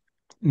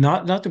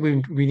not that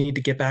we need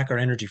to get back our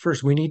energy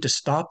first. We need to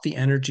stop the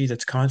energy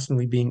that's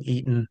constantly being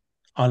eaten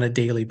on a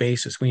daily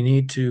basis. We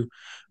need to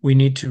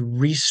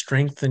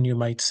re-strengthen, you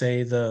might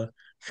say, the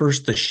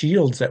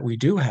shields that we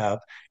do have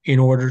in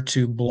order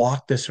to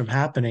block this from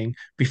happening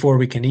before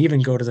we can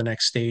even go to the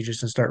next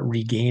stages and start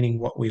regaining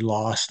what we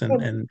lost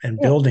and And, and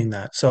yeah, building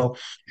that. So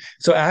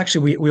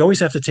actually we always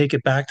have to take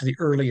it back to the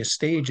earliest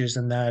stages,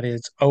 and that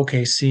is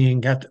okay,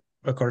 seeing, you have to,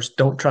 of course,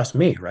 don't trust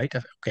me, right?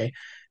 Okay,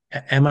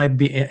 am I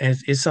be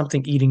is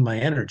something eating my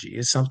energy?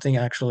 Is something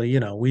actually,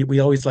 we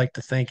always like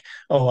to think,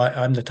 oh,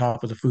 I'm the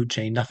top of the food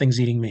chain, nothing's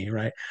eating me,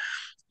 right?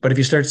 But if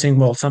you start saying,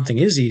 well, something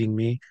is eating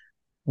me,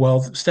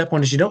 well, step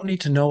one is you don't need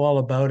to know all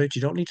about it.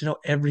 You don't need to know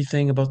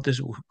everything about this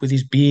with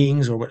these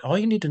beings or what. All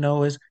you need to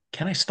know is,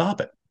 can I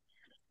stop it?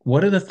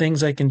 What are the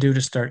things I can do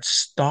to start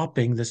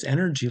stopping this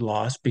energy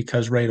loss?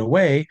 Because right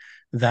away,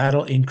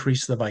 that'll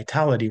increase the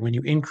vitality. When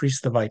you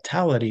increase the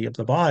vitality of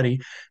the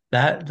body,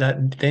 that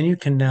then you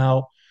can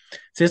now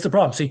see, it's the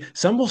problem. See,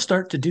 some will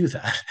start to do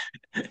that,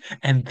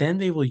 and then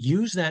they will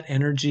use that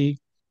energy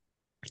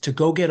to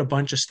go get a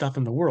bunch of stuff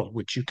in the world,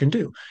 which you can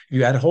do. If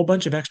you add a whole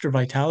bunch of extra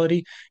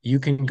vitality, you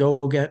can go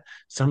get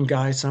some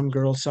guy, some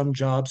girl, some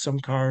job, some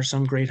car,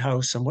 some great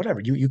house, some whatever.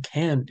 You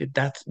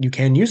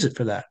can use it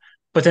for that.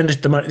 But then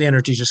the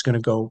energy is just going to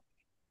go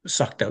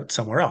sucked out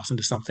somewhere else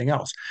into something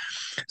else.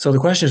 So the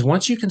question is,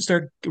 once you can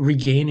start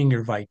regaining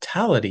your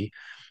vitality,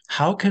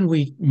 how can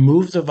we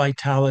move the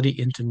vitality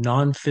into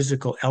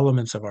non-physical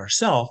elements of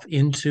ourself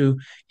into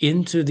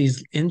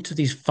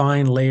these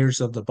fine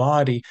layers of the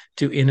body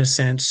to, in a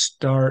sense,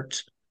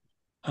 start,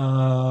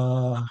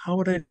 how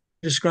would I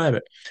describe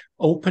it?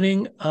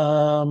 Opening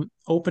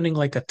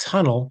like a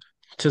tunnel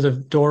to the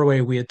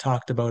doorway we had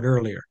talked about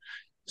earlier.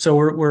 So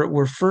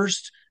we're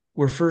first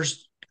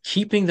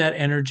keeping that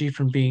energy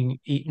from being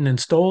eaten and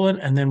stolen,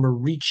 and then we're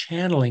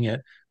rechanneling it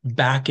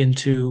back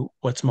into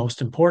what's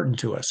most important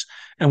to us.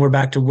 And we're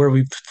back to where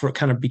we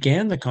kind of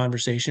began the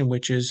conversation,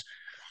 which is,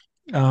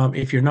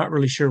 if you're not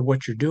really sure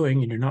what you're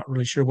doing and you're not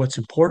really sure what's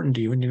important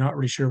to you and you're not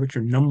really sure what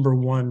your number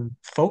one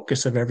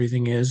focus of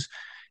everything is,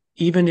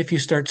 even if you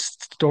start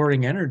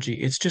storing energy,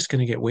 it's just going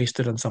to get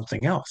wasted on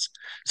something else.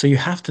 So you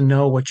have to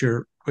know what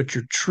your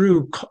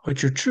true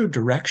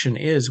direction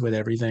is with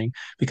everything,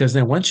 because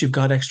then once you've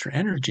got extra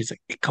energy, it's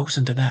like it goes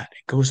into that,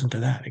 it goes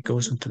into that, it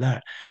goes into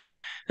that,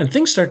 and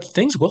things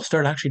will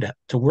start actually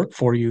to work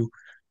for you,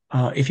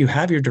 if you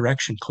have your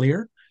direction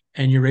clear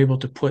and you're able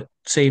to put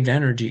saved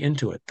energy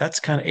into it. That's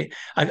kind of it.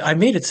 I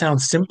made it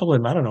sound simple,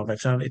 and I don't know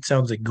if it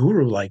sounds like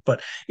guru like,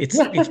 but it's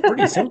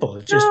pretty yeah. simple.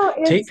 It's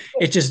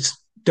just No,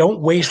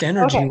 don't waste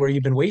energy okay. where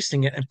you've been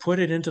wasting it and put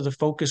it into the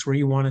focus where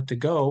you want it to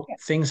go.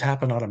 Things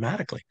happen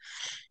automatically.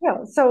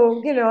 Yeah,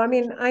 so, I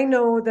mean, I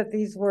know that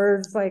these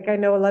words, like, I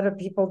know a lot of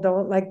people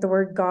don't like the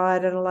word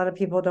God, and a lot of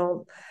people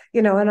don't,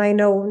 and I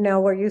know now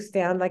where you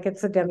stand, like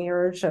it's a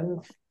demiurge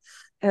and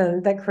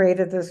that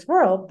created this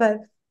world. But,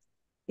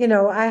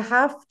 I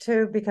have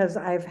to, because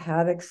I've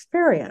had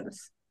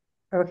experience.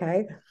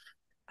 Okay.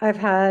 I've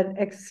had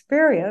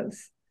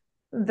experience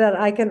that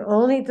I can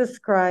only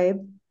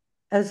describe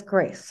as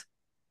grace.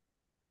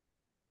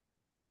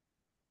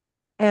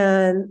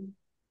 And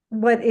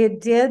what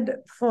it did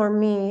for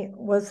me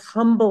was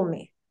humble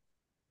me.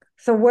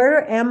 So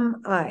where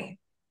am I?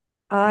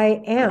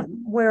 I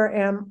am. Where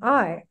am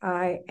I?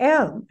 I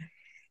am.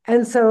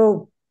 And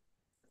so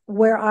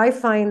where I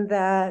find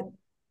that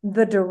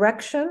the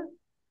direction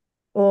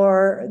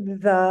or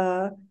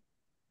the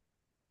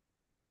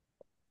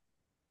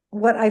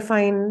what I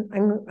find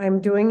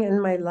I'm doing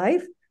in my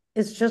life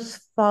is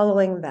just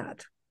following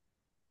that.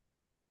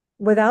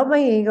 Without my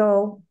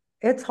ego,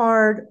 it's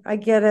hard. I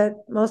get it.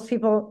 Most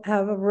people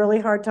have a really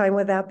hard time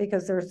with that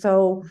because they're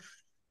so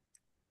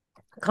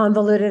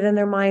convoluted in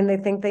their mind. They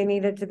think they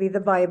need it to be the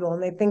Bible,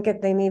 and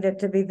they need it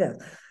to be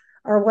this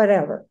or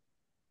whatever.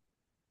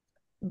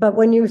 But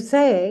when you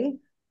say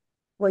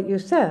what you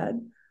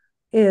said,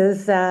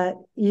 is that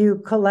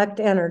you collect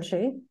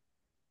energy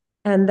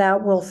and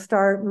that will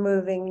start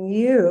moving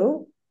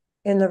you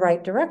in the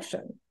right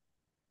direction,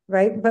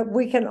 right? But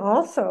we can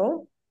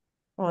also,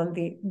 on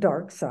the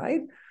dark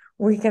side,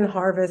 we can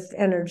harvest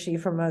energy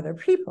from other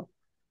people.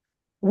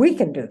 We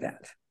can do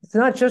that. It's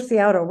not just the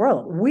outer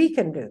world. We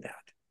can do that.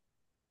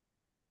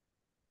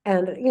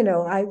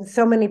 And,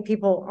 so many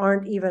people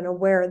aren't even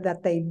aware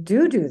that they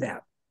do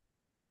that.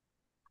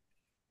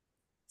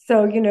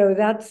 So,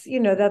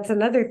 that's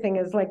another thing,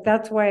 is like,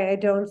 that's why I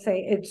don't say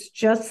it's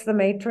just the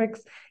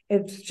matrix.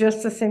 It's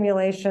just a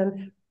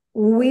simulation.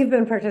 We've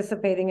been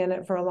participating in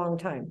it for a long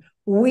time.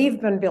 We've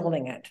been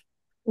building it.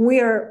 We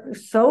are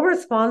so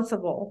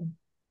responsible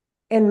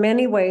in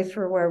many ways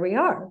for where we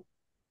are,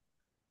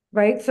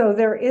 right? So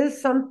there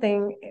is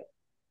something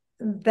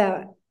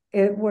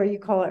where you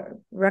call it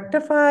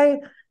rectify,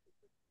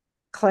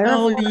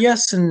 Well, clarify.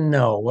 yes and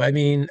no. I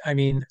mean,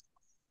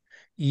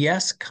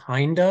 yes,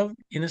 kind of,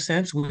 in a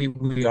sense.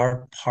 We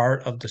are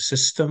part of the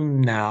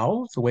system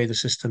now, the way the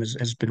system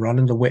has been run,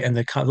 and the way and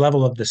the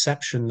level of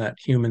deception that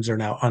humans are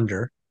now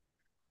under,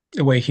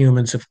 the way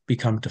humans have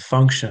become to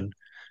function.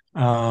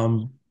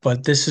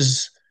 but this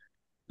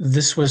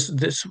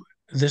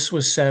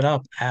was set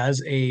up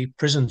as a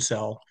prison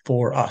cell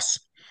for us.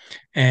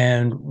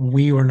 And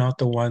we were not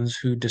the ones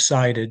who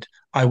decided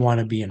I want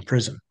to be in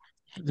prison.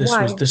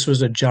 Why? This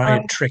was a Why?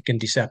 giant trick and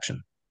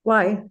deception.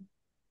 Why?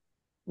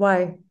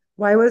 Why?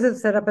 Why was it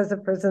set up as a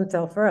prison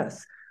cell for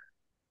us?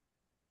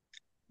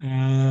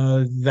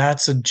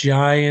 That's a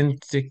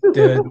giant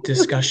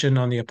discussion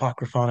on the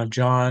Apocryphon of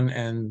John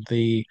and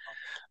the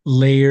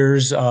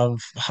layers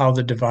of how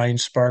the divine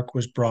spark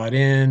was brought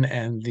in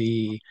and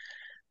the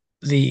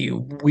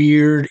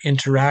weird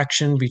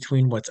interaction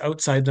between what's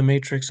outside the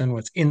matrix and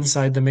what's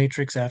inside the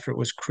matrix after it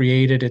was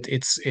created.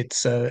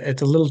 It's a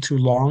little too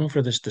long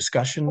for this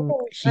discussion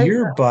Okay,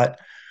 here, but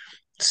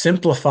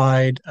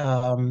simplified,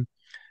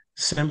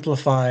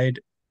 simplified,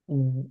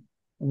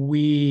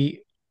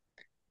 we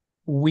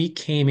we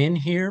came in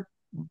here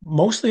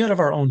mostly out of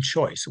our own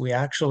choice. We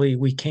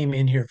came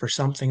in here for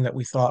something that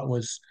we thought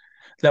was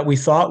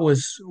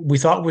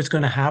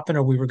going to happen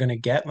or we were going to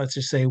get. Let's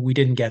just say we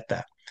didn't get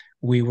that.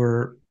 We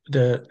were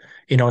the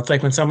it's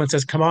like when someone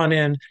says, "Come on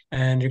in,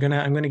 and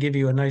I'm gonna give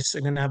you I'm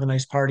gonna have a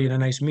nice party and a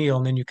nice meal,"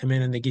 and then you come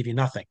in and they give you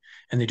nothing,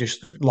 and they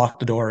just lock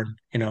the door,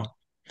 and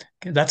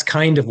that's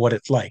kind of what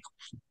it's like.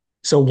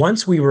 So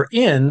once we were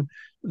in,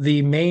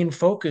 the main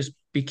focus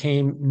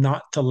became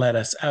not to let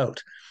us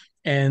out.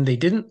 And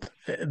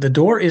the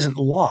door isn't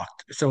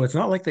locked. So it's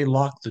not like they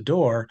locked the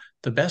door.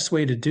 The best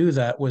way to do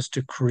that was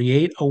to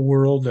create a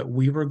world that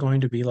we were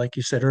going to be, like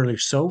you said earlier,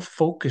 so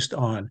focused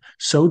on,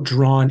 so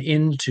drawn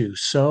into,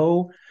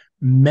 so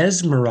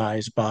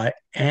mesmerized by,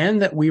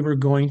 and that we were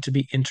going to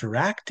be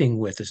interacting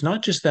with. It's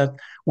not just that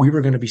we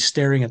were going to be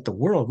staring at the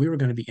world, we were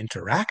going to be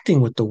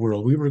interacting with the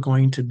world. We were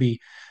going to be,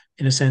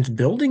 in a sense,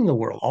 building the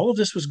world. All of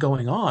this was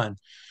going on.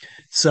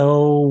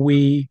 So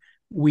we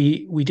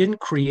didn't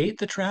create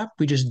the trap,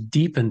 we just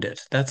deepened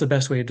it. That's the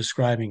best way of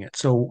describing it.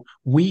 So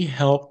we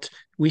helped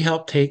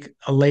take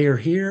a layer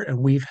here and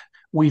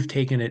we've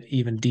taken it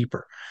even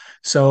deeper.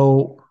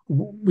 So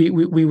we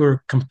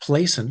were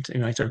complacent,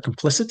 I said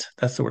complicit,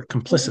 that's the word,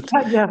 complicit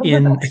yeah.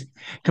 in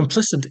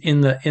complicit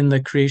in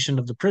the creation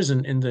of the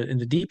prison, in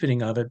the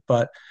deepening of it.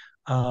 But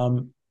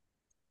um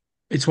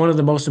it's one of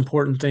the most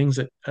important things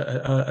that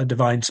a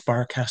divine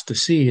spark has to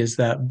see is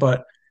that,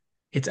 but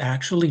it's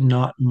actually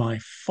not my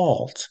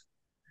fault,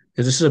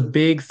 because this is a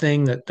big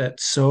thing that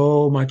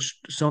so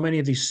many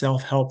of these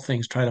self-help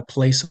things try to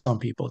place on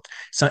people.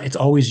 It's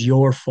always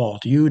your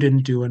fault. You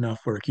didn't do enough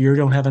work. You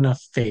don't have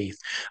enough faith.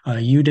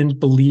 You didn't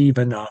believe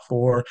enough,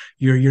 or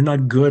you're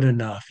not good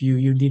enough.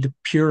 You need to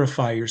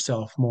purify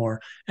yourself more.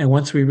 And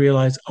once we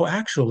realize, oh,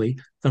 actually,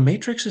 the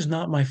matrix is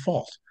not my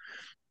fault.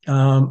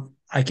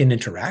 I can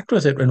interact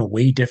with it in a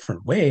way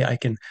different way. I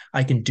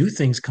can do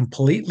things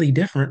completely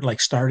different,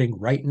 like starting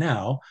right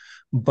now.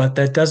 But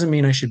that doesn't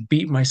mean I should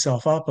beat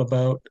myself up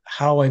about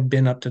how I've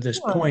been up to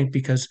this Yeah. point,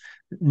 because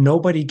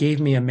nobody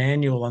gave me a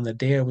manual on the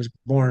day I was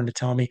born to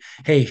tell me,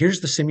 hey, here's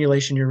the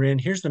simulation you're in,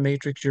 here's the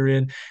matrix you're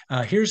in,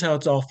 here's how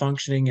it's all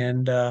functioning,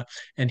 and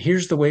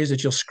here's the ways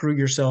that you'll screw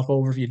yourself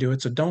over if you do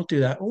it. So don't do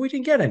that. Well, we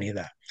didn't get any of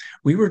that.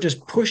 We were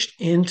just pushed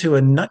into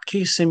a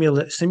nutcase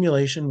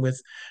simulation with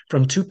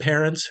from two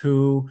parents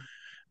who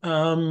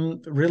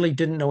really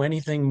didn't know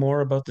anything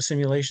more about the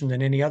simulation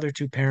than any other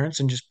two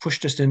parents and just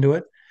pushed us into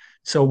it.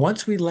 So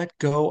once we let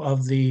go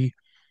of the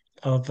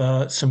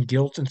of some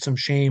guilt and some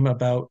shame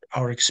about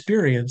our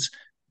experience,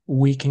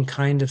 we can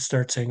kind of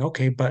start saying,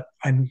 okay, but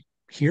I'm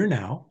here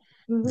now.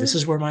 This Hmm.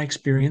 is where my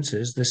experience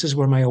is. This is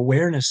where my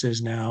awareness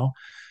is now.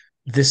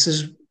 This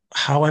is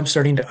how I'm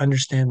starting to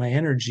understand my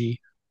energy.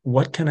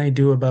 What can I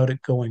do about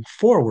it going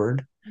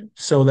forward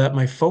so that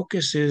my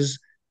focus is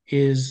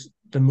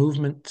the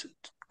movement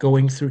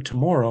going through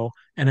tomorrow,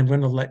 and I'm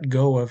going to let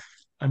go of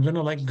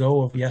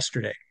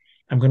yesterday.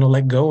 I'm going to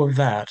let go of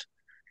that,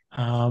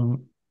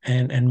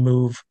 and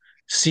move,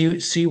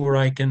 see where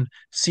I can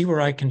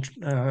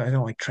I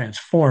don't like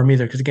transform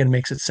either, because again it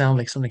makes it sound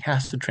like something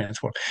has to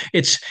transform.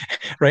 It's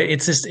right,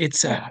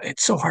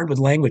 it's so hard with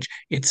language.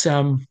 I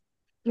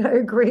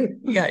agree.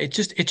 Yeah, it's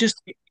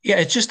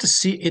just to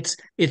see,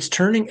 it's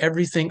turning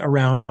everything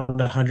around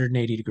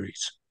 180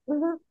 degrees.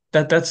 Hmm.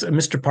 That's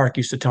Mr. Park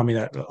used to tell me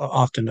that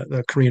often,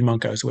 the Korean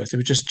monk I was with. It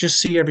was just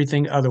see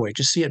everything the other way,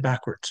 just see it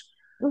backwards.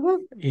 Hmm.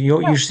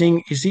 You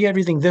see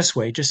everything this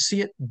way, just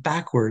see it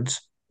backwards,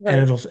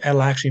 and Right.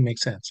 it'll actually make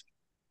sense.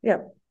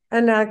 Yeah.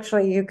 And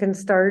actually, you can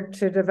start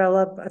to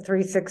develop a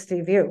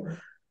 360 view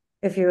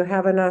if you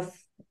have enough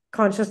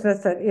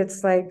consciousness that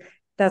it's like,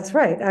 that's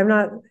right. I'm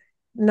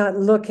not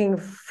looking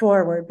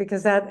forward,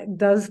 because that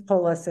does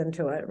pull us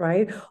into it,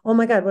 right? Oh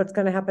my God, what's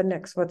going to happen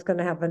next? What's going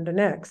to happen to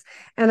next?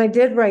 And I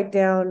did write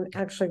down,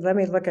 actually, let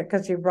me look at,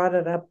 because you brought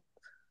it up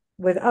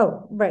with,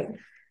 oh, right.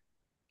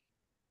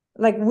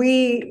 Like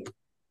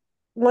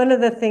one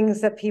of the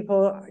things that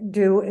people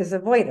do is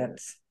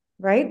avoidance,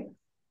 right?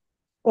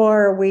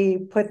 Or we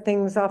put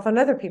things off on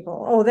other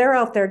people. Oh, they're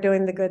out there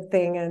doing the good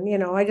thing. And,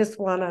 I just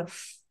want to,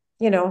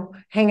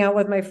 hang out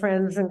with my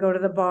friends and go to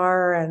the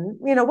bar and,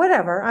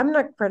 whatever. I'm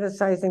not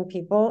criticizing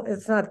people.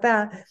 It's not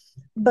that.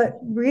 But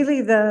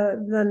really,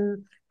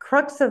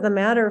 crux of the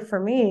matter for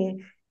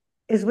me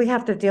is we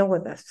have to deal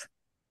with this.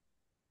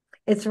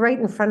 It's right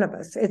in front of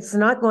us. It's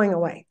not going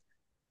away.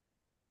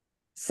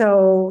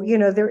 So,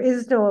 there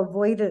is no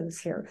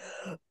avoidance here.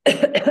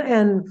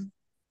 And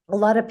a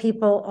lot of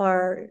people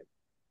are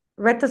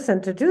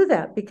reticent to do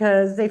that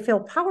because they feel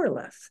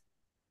powerless.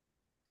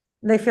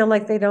 They feel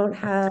like they don't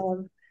have,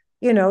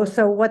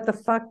 so what the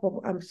fuck?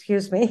 Well,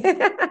 excuse me.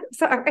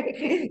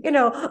 Sorry.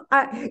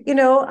 What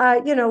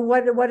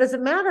does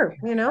it matter?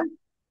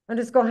 I'll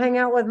just go hang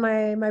out with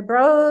my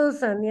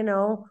bros and,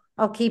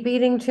 I'll keep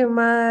eating too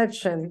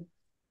much and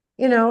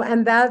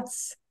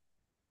that's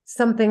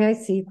something I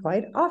see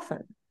quite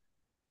often.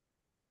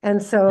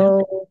 And Yeah.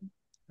 so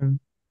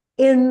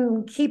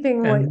in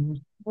keeping what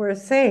And we're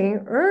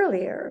saying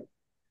earlier,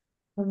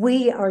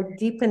 we are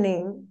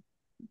deepening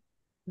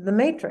the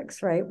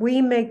matrix, right?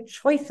 We make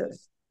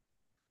choices.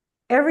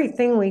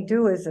 Everything we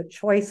do is a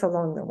choice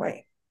along the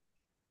way.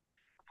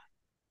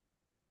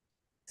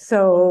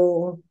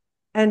 So,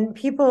 and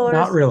people are,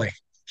 not really.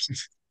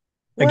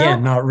 well,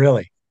 Again, not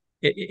really.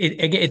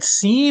 It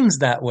seems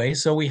that way,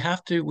 so we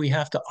have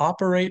to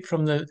operate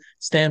from the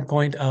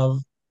standpoint of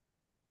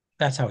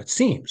that's how it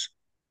seems.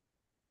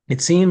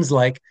 It seems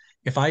like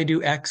if I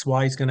do X,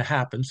 Y is going to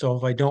happen. So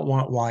if I don't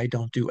want Y,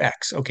 don't do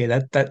X. Okay,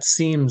 that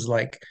seems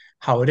like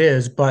how it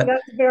is, but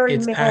that's very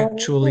it's male.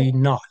 actually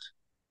not.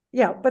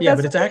 Yeah, but Yeah,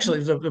 that's but it's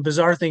actually the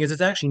bizarre thing is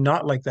it's actually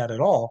not like that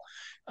at all.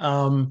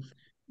 Um,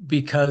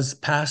 because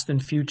past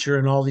and future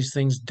and all these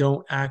things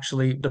don't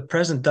actually, the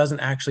present doesn't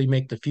actually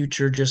make the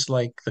future, just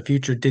like the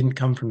future didn't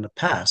come from the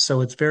past. So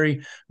it's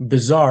very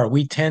bizarre.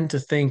 We tend to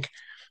think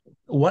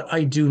what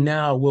I do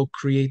now will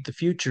create the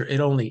future. It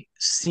only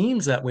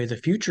seems that way. The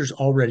future's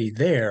already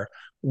there.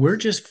 We're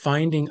just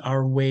finding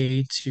our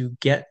way to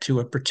get to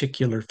a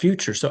particular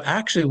future. So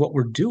actually what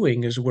we're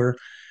doing is we're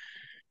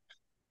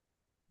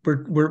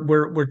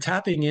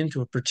tapping into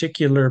a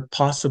particular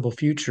possible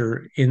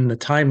future in the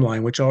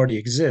timeline which already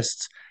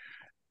exists,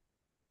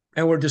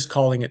 and we're just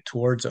calling it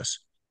towards us.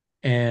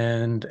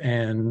 And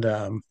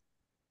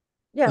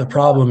yeah, the well,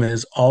 problem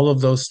is all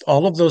of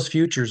those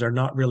futures are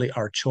not really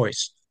our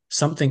choice.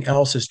 Something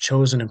else has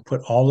chosen and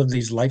put all of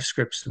these life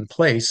scripts in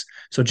place.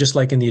 So just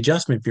like in the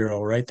Adjustment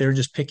Bureau, right? They're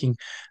just picking.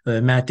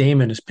 Matt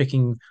Damon is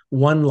picking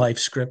one life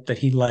script that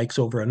he likes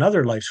over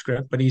another life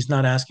script, but he's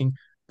not asking,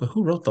 but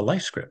who wrote the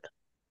life script?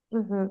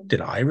 mhm.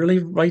 Did I really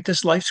write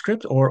this life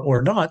script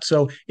or not?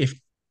 So if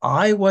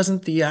I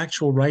wasn't the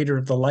actual writer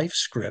of the life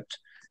script,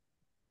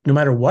 no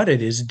matter what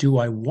it is, do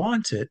I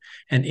want it?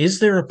 And is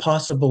there a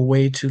possible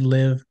way to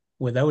live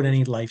without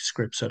any life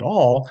scripts at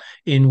all?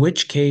 In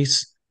which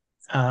case,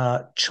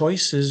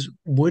 choices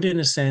would, in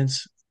a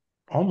sense,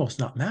 almost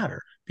not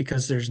matter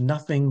because there's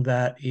nothing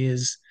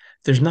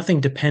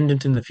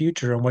dependent in the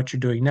future on what you're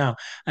doing now.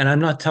 And I'm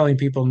not telling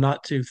people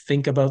not to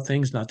think about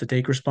things, not to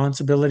take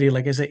responsibility.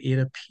 Like I said, it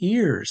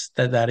appears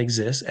that that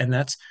exists, and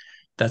that's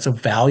a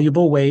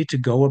valuable way to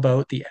go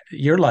about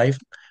your life.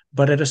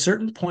 But at a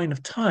certain point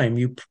of time,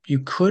 you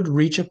could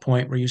reach a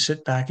point where you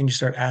sit back and you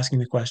start asking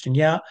the question,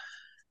 yeah,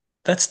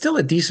 that's still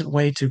a decent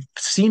way to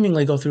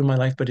seemingly go through my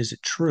life, but is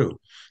it true?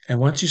 And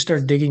once you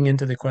start digging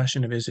into the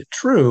question of is it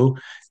true,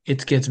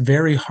 it gets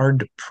very hard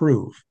to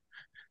prove.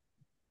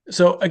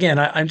 So again,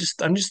 I'm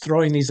just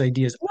throwing these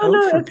ideas No, out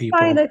no, for it's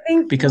fine. people I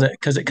think because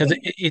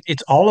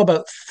it's all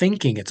about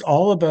thinking. It's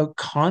all about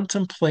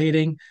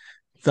contemplating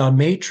the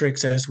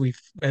matrix as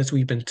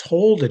we've been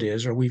told it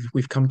is, or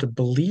we've come to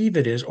believe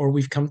it is, or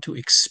we've come to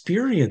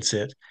experience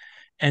it,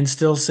 and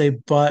still say,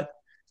 but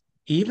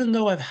even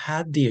though I've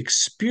had the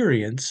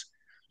experience,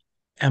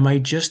 am I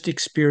just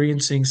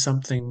experiencing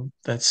something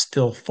that's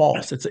still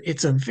false?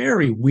 It's a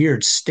very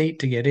weird state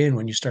to get in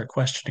when you start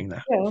questioning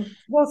that. yeah.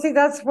 Well, see,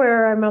 that's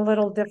where I'm a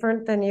little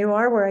different than you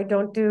are, where I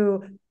don't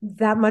do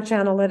that much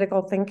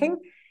analytical thinking.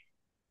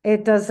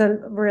 It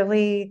doesn't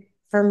really,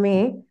 for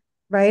me,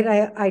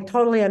 right? I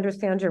totally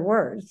understand your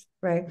words,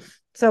 right?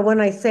 So when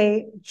I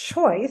say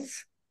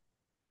choice,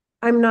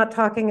 I'm not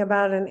talking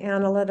about an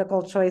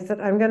analytical choice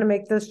that I'm going to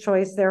make this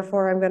choice,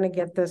 therefore I'm going to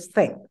get this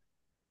thing,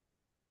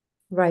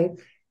 right?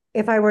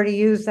 If I were to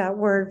use that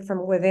word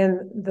from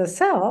within the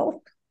self,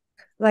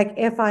 like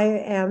if I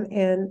am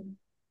in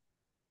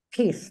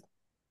peace,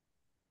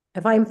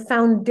 if I'm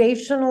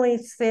foundationally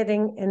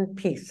sitting in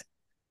peace,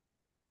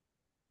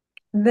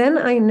 then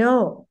I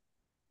know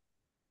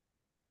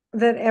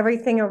that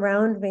everything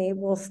around me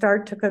will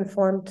start to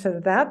conform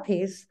to that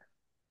peace,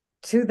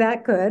 to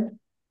that good.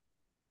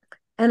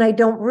 And I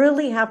don't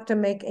really have to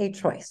make a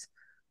choice.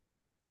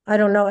 I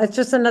don't know. It's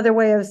just another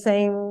way of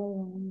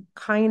saying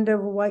kind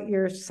of what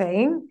you're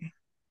saying.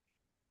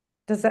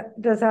 Does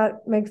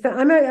that make sense?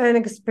 I'm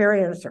an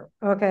experiencer.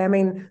 Okay. I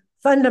mean,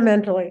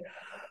 fundamentally,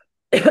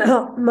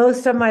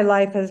 most of my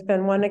life has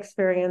been one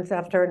experience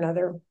after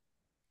another.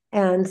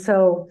 And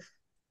so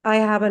I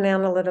have an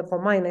analytical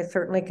mind. I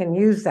certainly can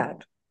use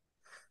that.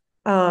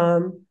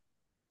 Um,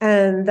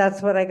 and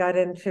that's what I got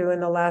into in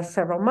the last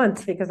several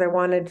months because I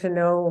wanted to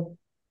know,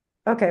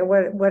 okay,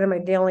 what am I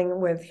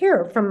dealing with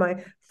here from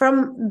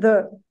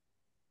the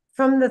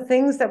from the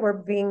things that were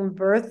being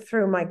birthed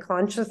through my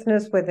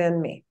consciousness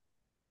within me,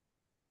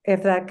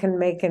 if that can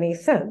make any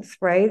sense,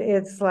 right?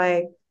 It's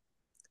like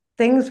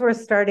things were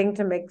starting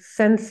to make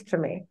sense to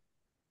me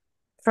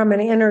from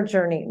an inner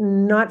journey,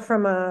 not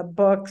from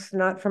books,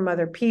 not from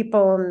other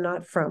people,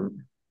 not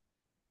from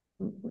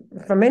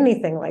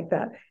anything like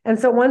that. And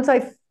so once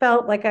I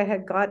felt like I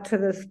had got to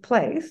this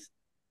place,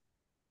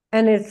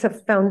 and it's a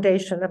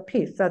foundation of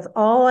peace. That's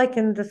all I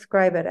can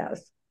describe it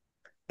as.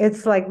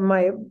 It's like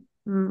my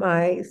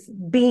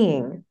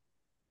being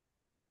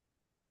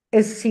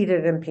is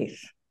seated in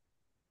peace.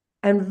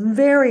 And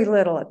very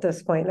little at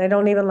this point, and I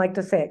don't even like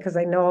to say it because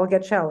I know I'll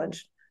get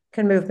challenged,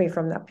 can move me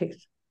from that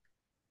peace.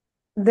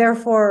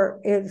 Therefore,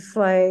 it's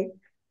like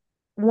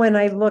when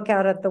I look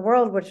out at the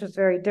world, which is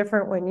very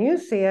different when you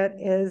see it,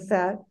 is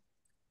that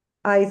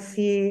I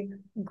see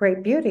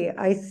great beauty.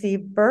 I see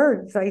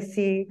birds. I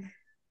see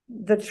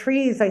the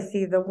trees. I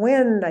see the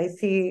wind. I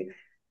see,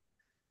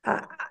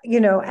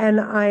 and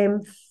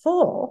I'm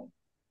full.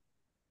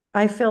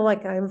 I feel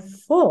like I'm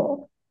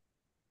full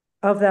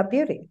of that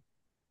beauty.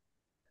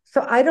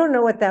 So I don't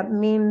know what that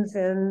means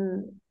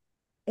in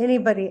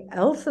anybody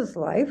else's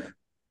life,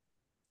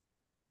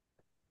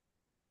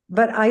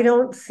 but I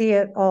don't see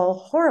it all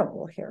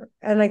horrible here.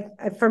 And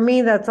for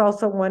me, that's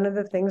also one of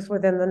the things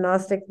within the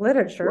Gnostic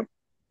literature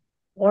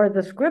or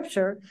the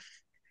scripture.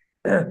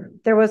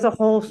 There was a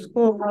whole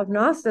school of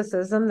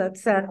Gnosticism that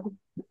said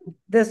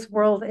this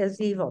world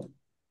is evil.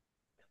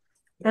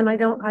 And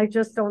I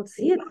just don't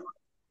see it.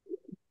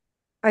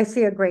 I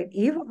see a great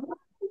evil.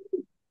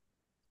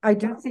 I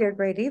do see a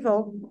great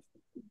evil,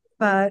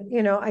 but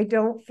I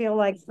don't feel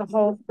like the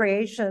whole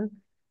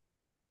creation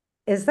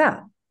is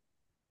that.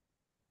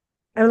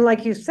 And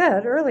like you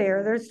said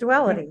earlier, there's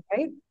duality,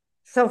 right?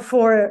 So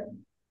for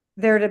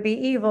there to be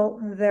evil,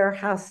 there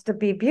has to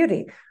be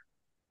beauty.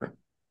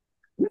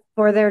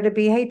 For there to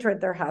be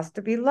hatred, there has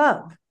to be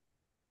love.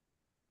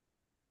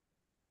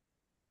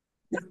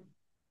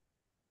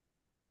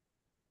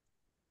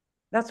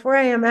 That's where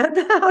I am at,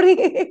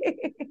 Howdie.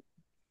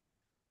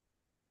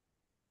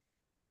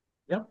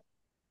 Yep.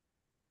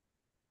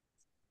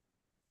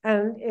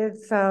 And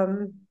it's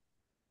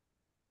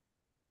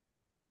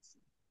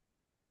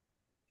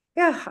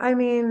yeah, I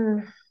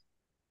mean,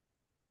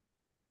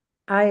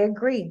 I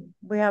agree.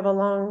 We have a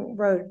long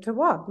road to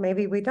walk.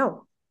 Maybe we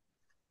don't.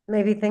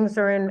 Maybe things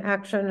are in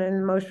action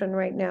and motion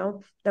right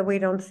now that we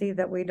don't see,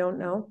 that we don't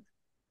know.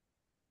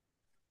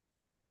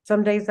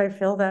 Some days I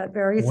feel that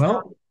very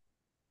strong.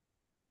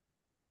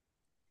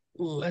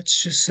 Well,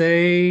 let's just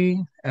say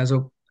this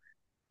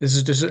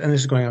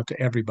is going out to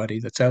everybody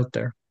that's out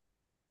there.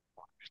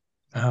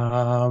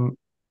 Um,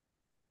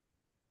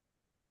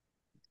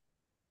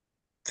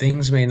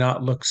 things may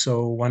not look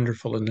so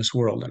wonderful in this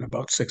world in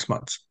about 6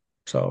 months.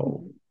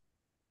 So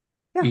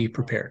Yeah, be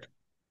prepared.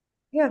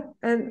 yeah.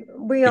 And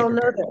we Be all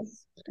know prepared.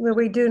 this.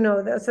 We do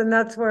know this. And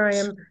that's where I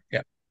am.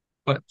 Yeah.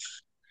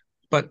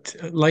 But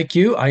like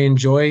you, I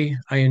enjoy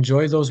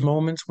those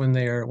moments when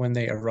they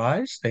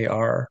arise. They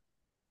are,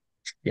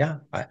 yeah,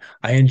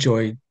 I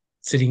enjoy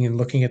sitting and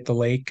looking at the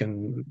lake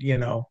and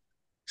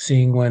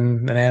seeing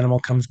when an animal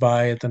comes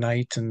by at the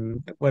night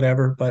and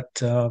whatever.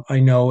 But I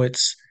know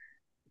it's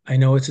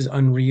as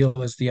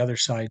unreal as the other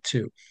side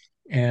too.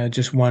 And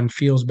just one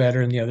feels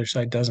better and the other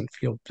side doesn't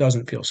feel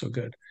so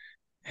good.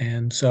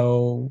 And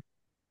so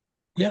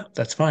yeah,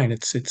 that's fine.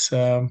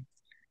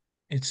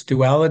 It's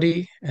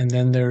duality, and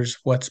then there's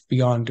what's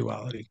beyond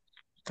duality.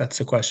 That's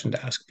the question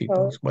to ask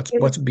people So, is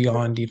what's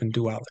beyond even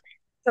duality.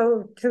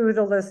 so to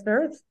the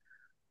listeners,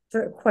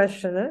 to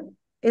question it,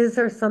 is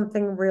there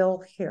something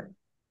real here?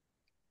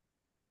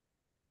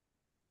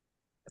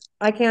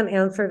 I can't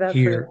answer that for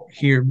you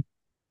Here,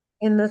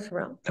 in this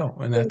realm. no,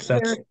 and Is there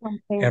that's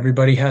something?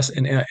 everybody has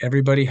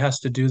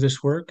to do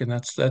this work, and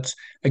that's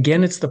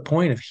again, it's the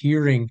point of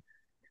hearing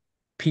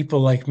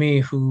people like me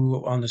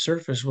who on the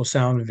surface will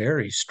sound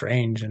very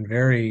strange and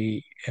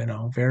very,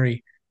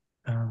 very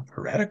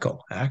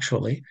heretical,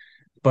 actually.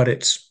 But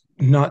it's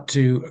not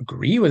to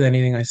agree with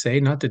anything I say,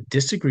 not to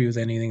disagree with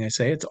anything I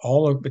say. It's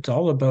all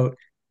about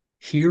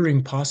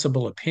hearing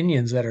possible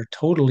opinions that are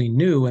totally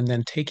new and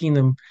then taking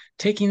them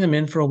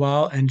in for a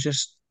while and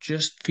just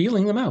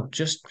feeling them out.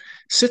 Just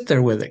sit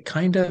there with it,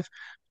 kind of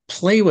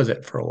play with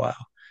it for a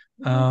while.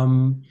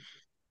 Um,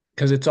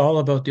 because it's all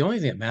about the only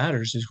thing that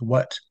matters is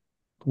what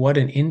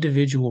an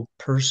individual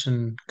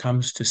person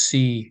comes to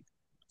see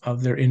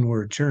of their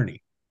inward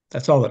journey.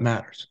 That's all that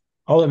matters.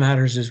 All that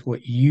matters is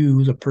what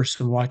you, the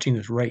person watching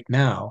this right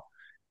now,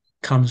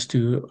 comes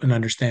to an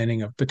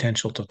understanding of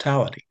potential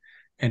totality.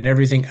 And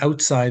everything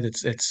outside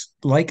that's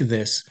like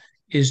this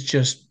is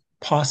just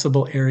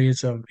possible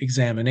areas of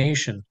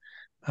examination.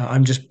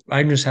 I'm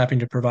just happy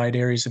to provide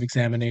areas of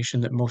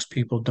examination that most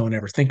people don't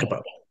ever think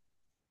about.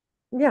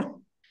 Yeah,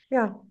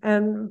 yeah.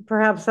 And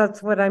perhaps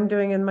that's what I'm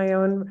doing in my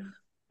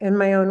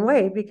own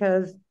way,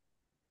 because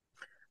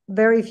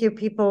very few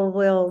people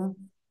will,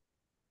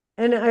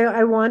 and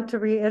I want to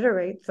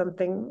reiterate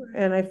something,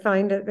 and I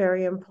find it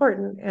very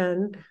important.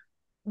 And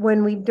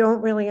when we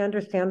don't really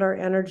understand our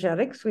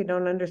energetics, we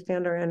don't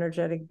understand our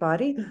energetic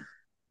body,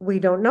 we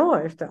don't know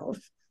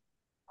ourselves,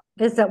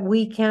 is that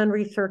we can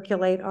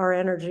recirculate our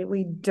energy.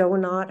 We do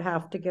not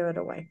have to give it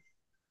away.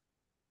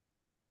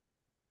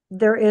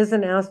 There is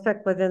an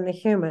aspect within the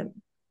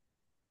human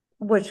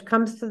which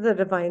comes to the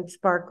divine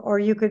spark, or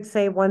you could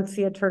say once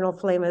the eternal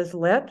flame is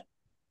lit,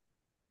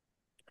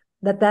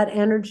 that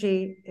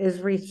energy is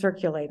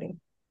recirculating.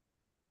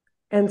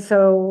 And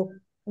so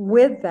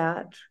with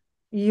that,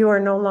 you are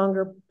no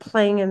longer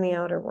playing in the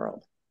outer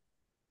world.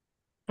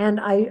 And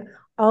I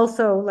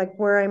also, like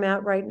where I'm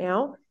at right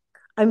now,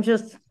 I'm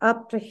just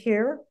up to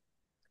here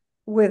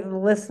with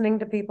listening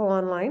to people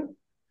online,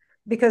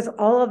 because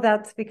all of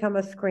that's become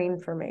a screen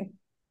for me.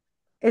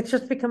 It's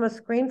just become a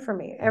screen for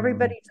me.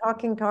 Everybody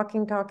talking.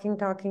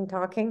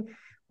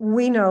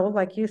 We know,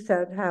 like you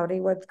said,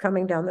 Howdy, what's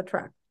coming down the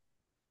track.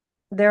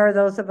 There are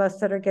those of us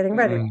that are getting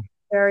ready.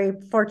 Very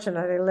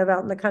fortunate. I live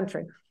out in the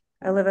country.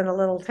 I live in a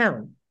little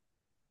town.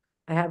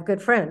 I have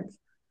good friends,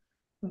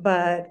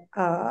 but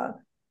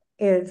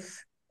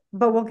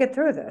we'll get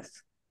through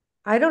this.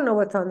 I don't know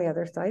what's on the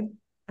other side.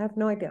 I have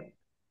no idea.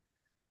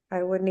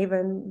 I wouldn't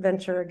even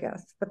venture a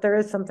guess, but there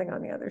is something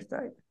on the other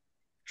side.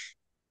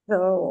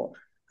 So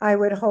I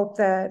would hope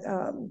that,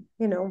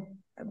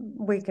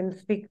 we can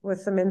speak with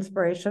some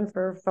inspiration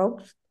for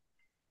folks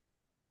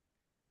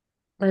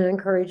and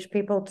encourage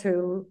people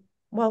to,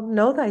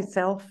 know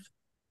thyself.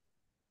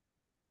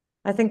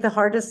 I think the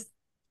hardest,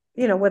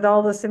 with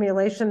all the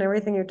simulation and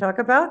everything you talk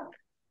about,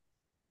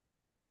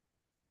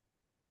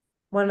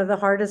 one of the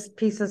hardest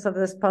pieces of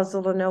this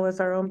puzzle to know is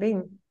our own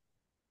being.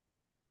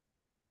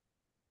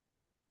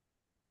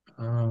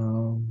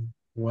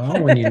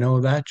 Well, when you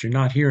know that, you're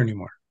not here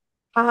anymore.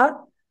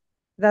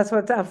 That's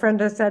what a friend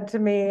has said to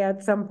me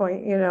at some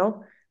point, and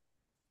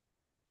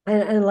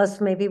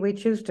unless maybe we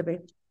choose to be.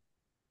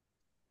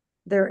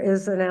 There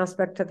is an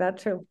aspect to that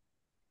too.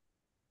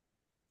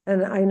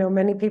 And I know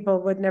many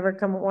people would never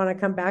want to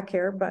come back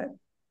here, but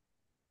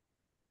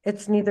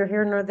it's neither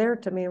here nor there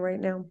to me right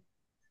now.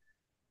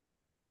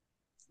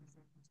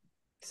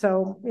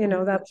 So,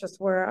 that's just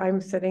where I'm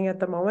sitting at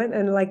the moment.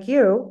 And like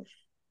you,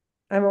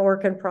 I'm a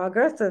work in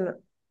progress, and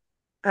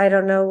I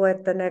don't know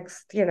what the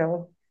next,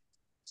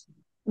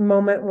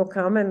 moment will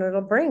come and it'll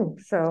bring.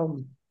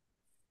 So,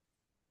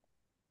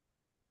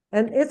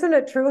 and isn't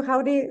it true,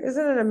 Howdy?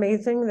 Isn't it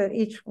amazing that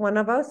each one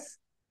of us,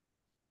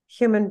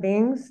 human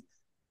beings,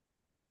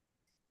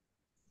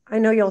 I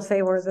know you'll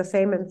say we're the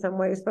same in some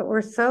ways, but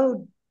we're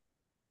so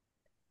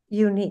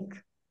unique.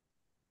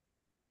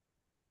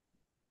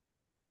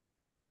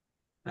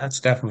 That's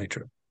definitely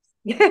true.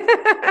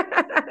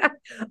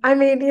 I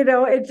mean,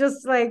 it's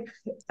just like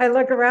I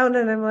look around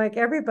and I'm like,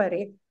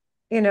 everybody,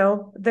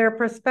 their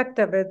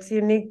perspective, it's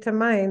unique to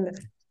mine.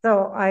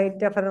 So I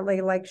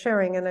definitely like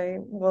sharing, and I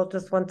will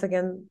just once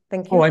again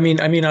thank you. Oh, I mean,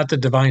 at the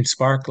divine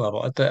spark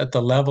level, at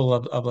the level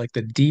of like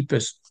the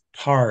deepest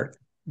part,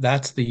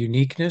 that's the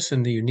uniqueness,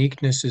 and the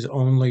uniqueness is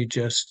only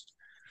just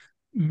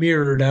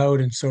mirrored out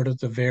in sort of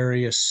the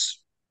various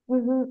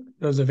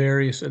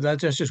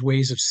that's just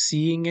ways of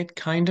seeing it,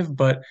 kind of.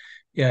 But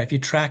yeah, if you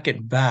track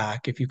it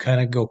back, if you kind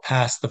of go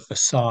past the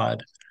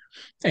facade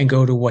and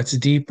go to what's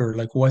deeper,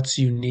 like what's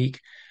unique,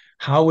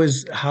 how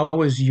is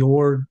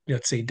your,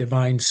 let's say,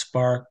 divine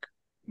spark,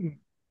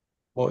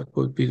 what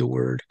would be the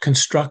word,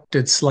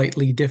 constructed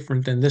slightly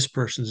different than this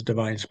person's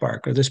divine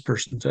spark or this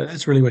person's?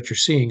 That's really what you're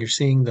seeing. You're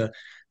seeing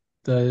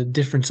the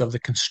difference of the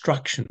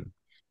construction,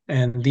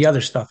 and the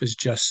other stuff is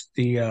just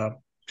the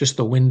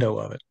window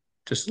of it,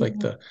 just like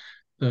the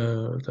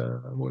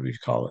what do you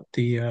call it,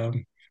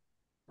 the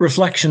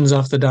reflections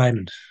of the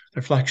diamond,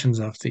 reflections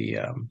of the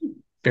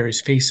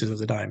various faces of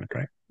the diamond,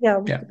 right? Yeah,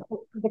 Yeah.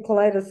 the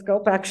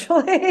kaleidoscope,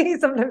 actually.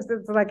 Sometimes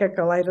it's like a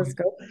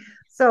kaleidoscope.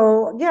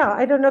 So, yeah,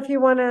 I don't know if you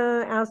want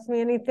to ask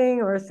me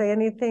anything or say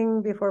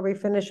anything before we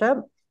finish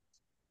up.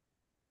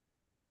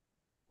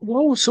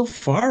 Well, so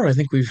far, I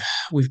think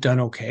we've done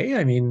okay.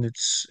 I mean,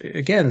 it's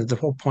again, the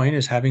whole point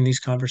is having these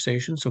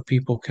conversations so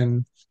people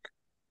can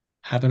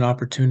have an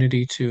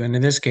opportunity to, and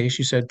in this case,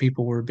 you said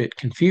people were a bit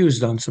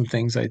confused on some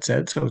things I'd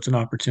said, so it's an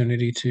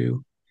opportunity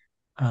to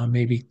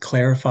maybe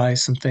clarify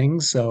some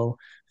things. So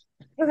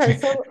Okay,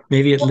 so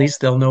maybe at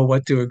least they'll know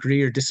what to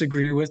agree or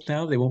disagree with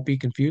now. They won't be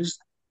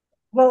confused.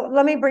 well,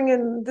 let me bring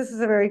in, this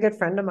is a very good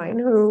friend of mine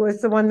who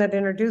is the one that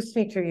introduced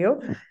me to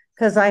you,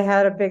 because I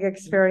had a big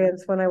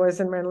experience when I was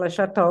in Le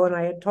Chateau and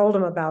I had told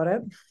him about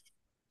it.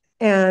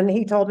 And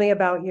he told me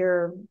about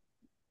your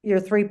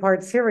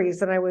three-part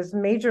series, and I was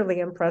majorly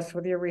impressed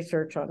with your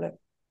research on it,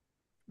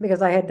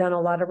 because I had done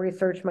a lot of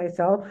research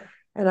myself,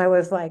 and I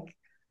was like,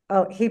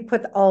 oh, he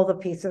put all the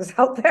pieces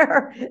out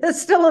there.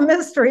 It's still a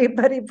mystery,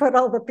 but he put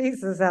all the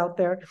pieces out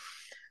there.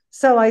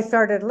 So I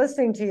started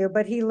listening to you,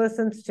 but he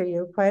listens to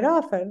you quite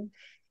often.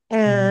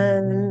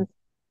 And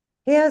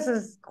he has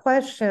this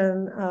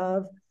question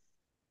of,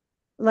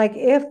 like,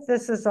 if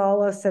this is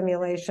all a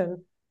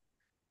simulation,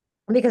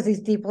 because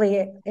he's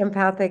deeply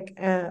empathic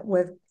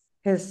with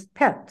his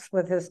pets,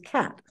 with his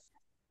cat,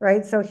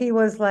 right? So he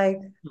was like,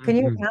 can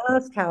you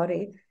ask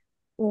Howdy,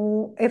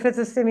 if it's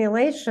a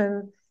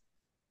simulation,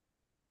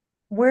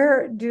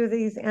 where do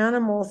these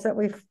animals that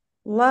we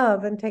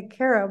love and take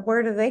care of,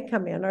 where do they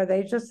come in? Are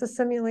they just a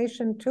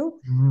simulation too?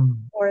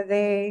 Mm, Or are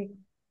they,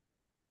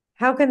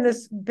 how can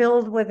this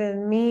build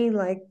within me,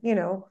 like,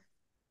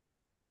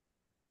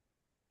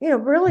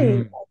 really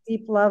mm.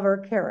 deep love or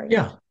caring?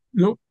 Yeah.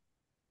 No,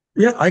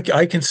 yeah,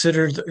 I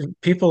consider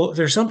people,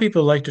 there's some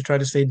people like to try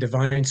to say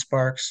divine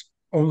sparks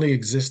only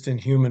exist in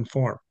human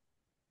form.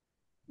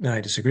 And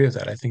I disagree with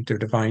that. I think they're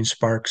divine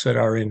sparks that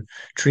are in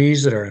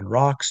trees, that are in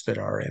rocks, that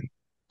are in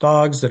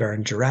dogs, that are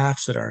in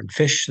giraffes, that are in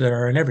fish, that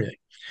are in everything.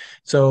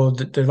 So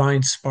the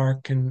divine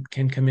spark can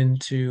come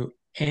into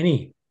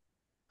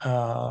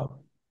uh,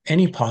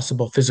 any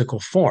possible physical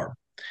form.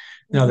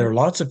 Now there Mhm. are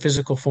lots of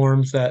physical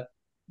forms that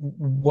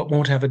what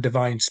won't have a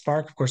divine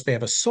spark. Of course, they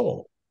have a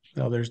soul.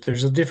 Now there's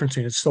a difference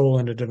between a soul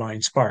and a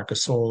divine spark. A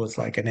soul is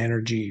like an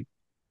a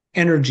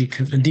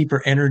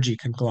deeper energy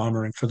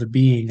conglomerate for the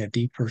being, the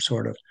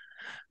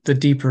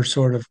deeper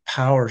sort of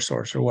power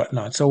source or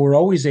whatnot. So we're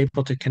always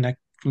able to connect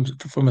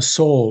from a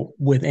soul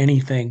with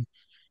anything,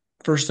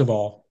 first of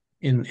all,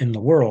 in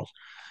the world.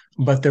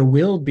 But there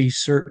will be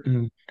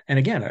certain, and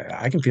again,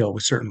 I can feel it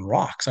with certain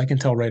rocks. I can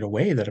tell right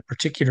away that a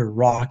particular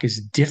rock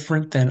is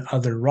different than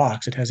other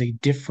rocks. It has a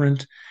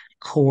different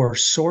core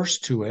source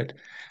to it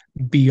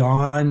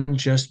beyond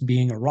just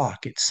being a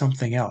rock. It's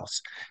something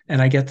else.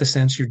 And I get the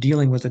sense you're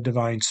dealing with a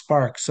divine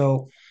spark.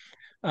 So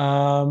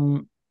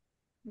um,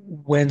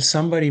 when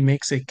somebody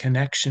makes a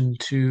connection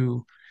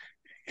to,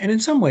 and in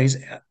some ways,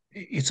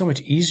 it's so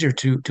much easier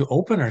to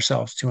open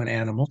ourselves to an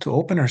animal, to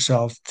open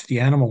ourselves to the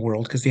animal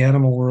world, because the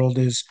animal world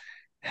is,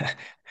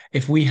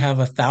 if we have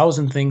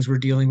 1,000 things we're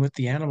dealing with,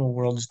 the animal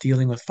world is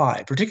dealing with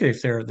five, particularly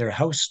if they're a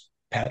house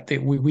pet.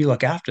 We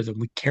look after them,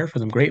 we care for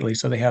them greatly,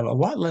 so they have a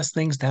lot less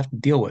things to have to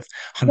deal with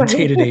on a Right.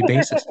 day-to-day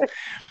basis.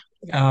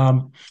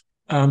 Um,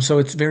 so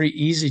it's very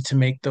easy to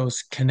make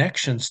those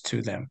connections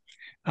to them.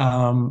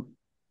 Um,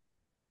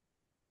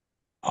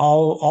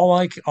 all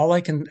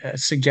I can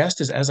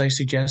suggest is, as I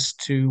suggest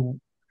to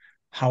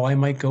how I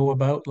might go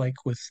about, like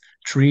with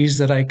trees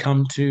that I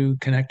come to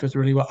connect with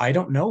really well. I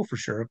don't know for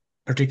sure a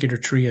particular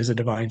tree has a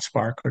divine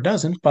spark or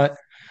doesn't, but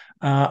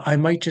I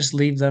might just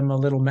leave them a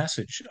little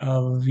message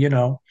of,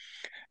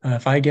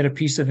 if I get a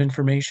piece of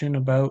information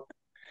about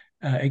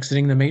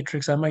exiting the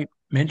matrix, I might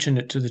mention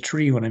it to the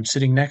tree when I'm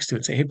sitting next to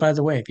it. Say, hey, by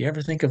the way, if you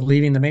ever think of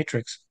leaving the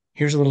matrix,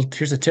 here's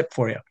a tip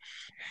for you.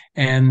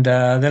 And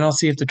then I'll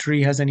see if the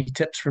tree has any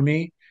tips for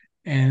me,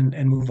 and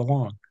move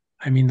along.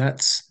 I mean,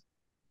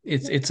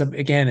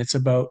 again, it's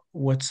about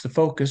what's the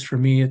focus for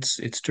me.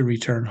 It's to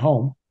return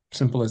home.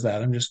 Simple as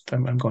that.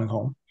 I'm going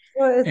home.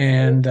 Well,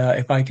 And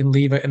if I can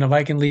leave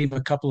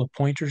a couple of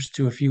pointers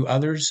to a few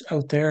others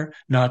out there,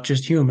 not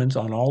just humans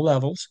on all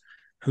levels,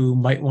 who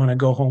might want to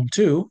go home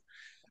too,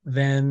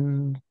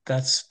 then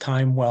that's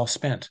time well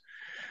spent.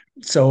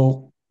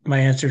 So my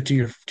answer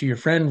to your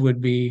friend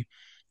would be,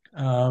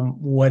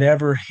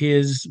 whatever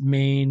his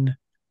main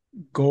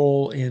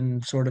goal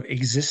in sort of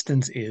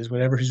existence is,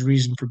 whatever his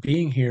reason for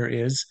being here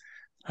is,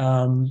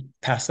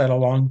 pass that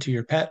along to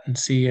your pet and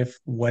see if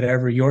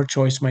whatever your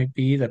choice might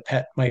be, the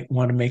pet might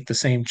want to make the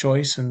same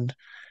choice, and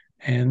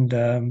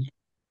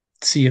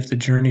see if the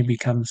journey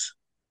becomes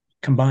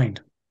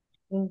combined.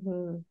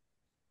 mhm.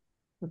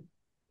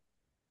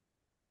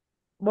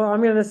 Well,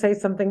 I'm going to say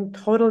something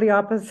totally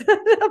opposite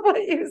of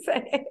what you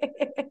say.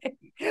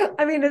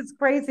 I mean, it's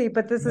crazy,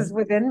 but this is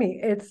within me.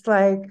 It's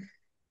like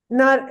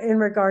not in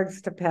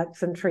regards to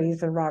pets and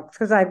trees and rocks,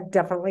 because I've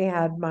definitely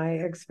had my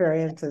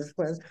experiences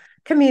with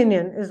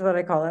communion, is what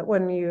I call it,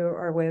 when you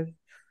are with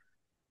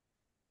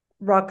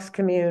rocks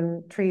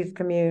commune, trees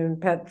commune,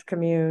 pets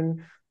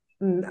commune.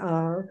 mm,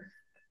 Uh,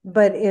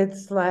 but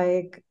it's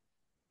like,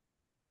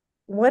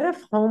 what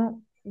if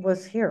home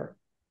was here?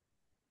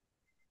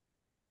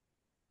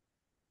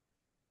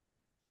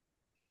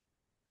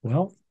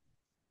 Well,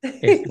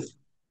 if I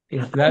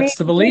if mean, that's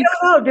the we belief,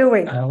 don't know, do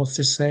we? I'll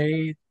just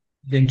say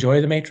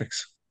enjoy the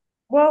Matrix.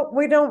 Well,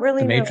 we don't The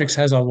really know. Matrix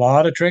has a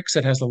lot of tricks.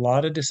 It has a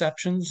lot of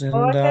deceptions,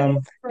 Well, and I've been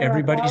in for a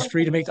everybody's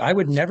free to thousand. make. I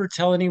would never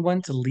tell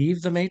anyone to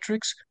leave the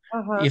Matrix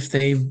Uh-huh. if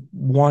they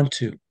want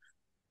to.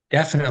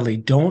 Definitely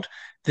don't.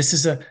 This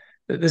is a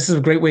this is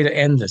a great way to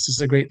end this. This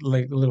is a great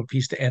like little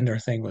piece to end our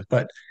thing with.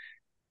 But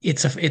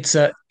it's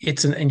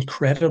an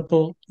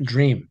incredible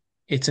dream.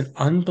 It's an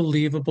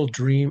unbelievable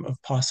dream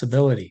of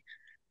possibility.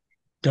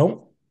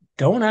 Don't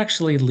don't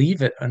actually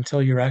leave it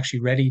until you're actually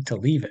ready to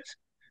leave it.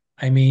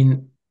 I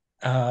mean,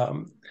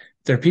 um,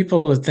 there are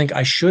people that think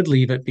I should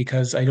leave it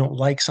because I don't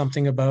like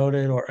something about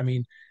it, or I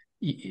mean,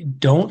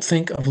 don't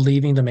think of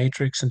leaving the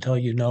matrix until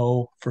you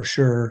know for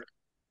sure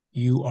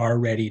you are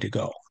ready to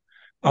go.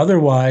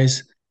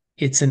 Otherwise,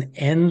 it's an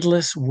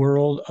endless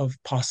world of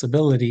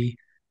possibility.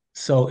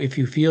 So if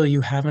you feel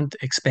you haven't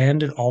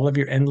expanded all of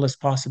your endless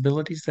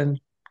possibilities, then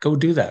go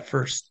do that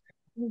first.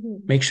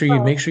 Mhm. Make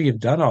Well, sure you've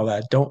done all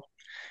that. Don't,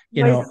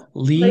 my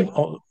my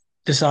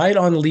decide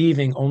on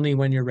leaving only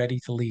when you're ready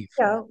to leave.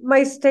 yeah,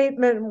 my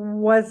statement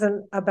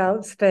wasn't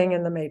about staying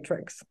in the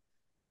matrix.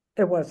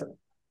 It wasn't.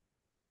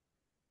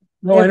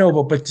 No, I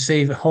know, but to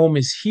say the home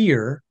is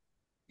here,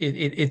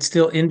 it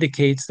still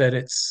indicates that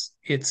it's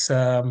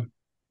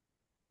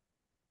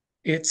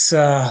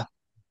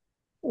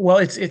well,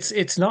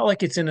 it's not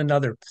like it's in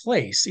another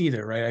place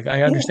either, right?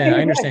 I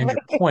understand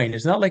your point.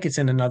 It's not like it's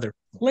in another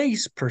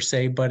place per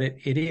se, but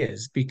it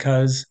is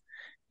because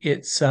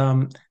it's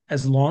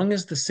as long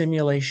as the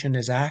simulation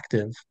is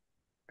active,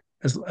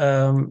 as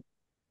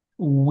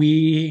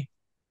we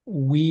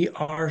we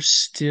are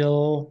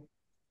still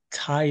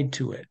tied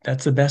to it.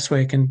 That's the best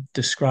way I can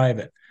describe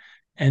it.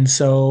 And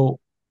so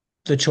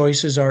the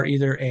choices are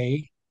either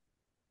A,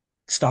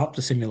 stop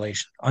the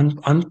simulation,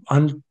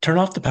 turn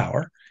off the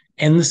power,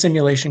 end the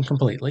simulation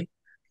completely.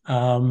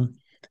 Um,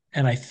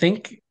 and I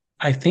think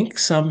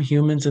some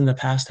humans in the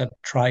past have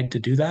tried to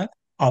do that.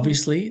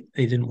 Obviously,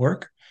 they didn't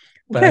work,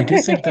 but I do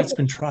think that's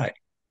been tried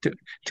to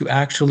to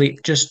actually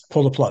just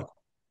pull the plug.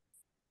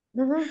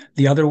 Mhm.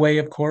 The other way,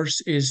 of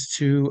course, is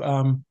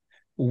to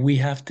we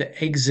have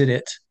to exit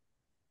it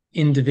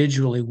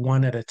individually,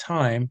 one at a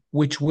time,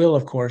 which will,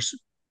 of course,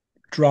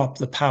 drop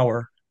the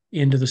power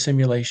into the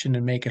simulation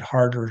and make it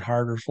harder and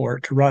harder for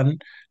it to run.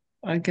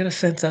 I get a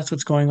sense that's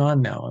what's going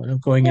on now. I'm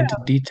going into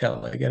Yeah,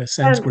 detail. I get a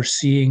sense we're and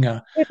seeing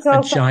it's a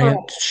also for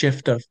giant us.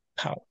 shift of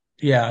power.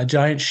 Yeah, a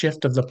giant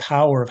shift of the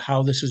power of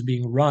how this is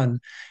being run,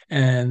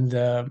 and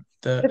the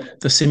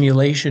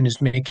simulation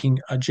is making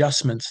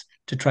adjustments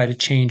to try to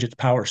change its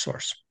power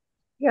source.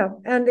 Yeah,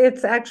 and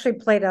it's actually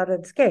played out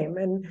its game.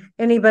 And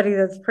anybody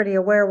that's pretty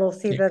aware will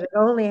see Yeah, that it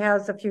only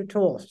has a few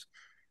tools.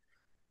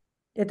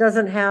 It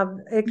doesn't have,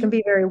 it can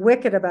be very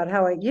wicked about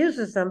how it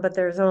uses them, but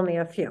there's only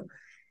a few.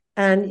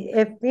 And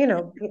if,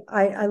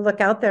 I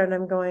look out there and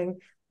I'm going,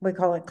 we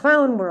call it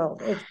clown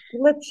world. It's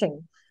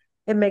glitching.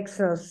 It makes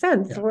no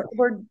sense. yeah,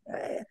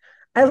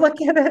 I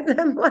look at it and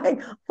I'm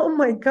like, oh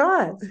my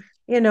God,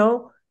 you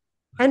know,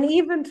 and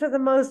even to the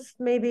most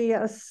maybe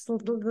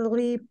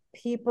asleep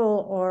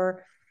people,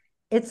 or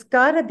it's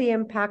got to be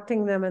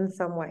impacting them in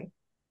some way.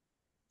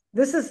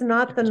 This is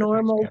not the that's right.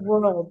 normal Yeah,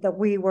 world that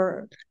we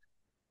were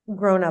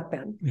grown up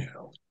in. yeah.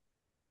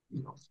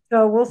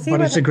 So we'll see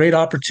But what it's a great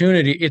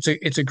opportunity.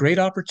 It's a great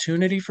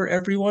opportunity for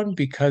everyone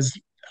because,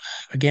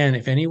 again,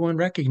 if anyone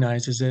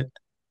recognizes it,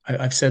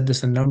 I've said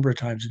this a number of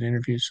times in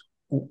interviews,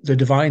 the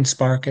divine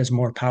spark has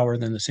more power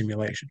than the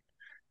simulation.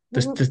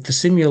 happens. The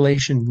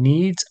simulation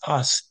needs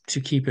us to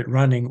keep it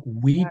running.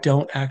 We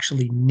don't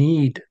actually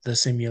need the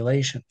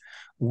simulation.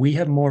 We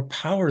have more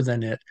power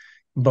than it,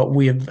 but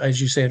we have,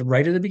 as you said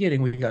right at the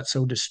beginning, we got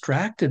so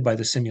distracted by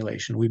the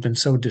simulation. We've been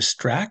so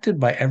distracted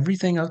by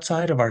everything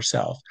outside of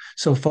ourselves,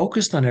 so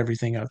focused on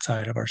everything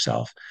outside of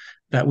ourselves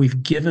that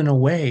we've given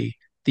away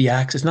the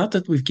access. Not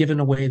that we've given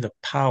away the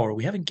power.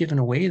 We haven't given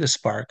away the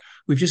spark.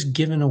 We've just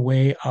given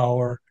away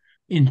our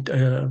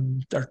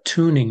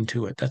tuning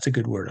to it. That's a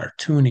good word, our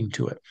tuning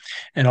to it.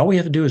 And all we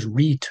have to do is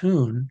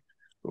retune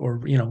or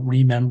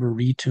remember,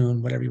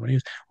 retune, whatever you want to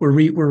use. We're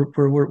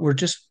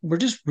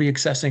just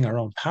reaccessing our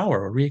own power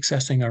or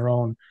reaccessing our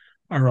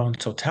own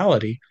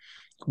totality.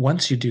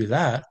 Once you do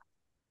that,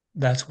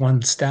 that's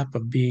one step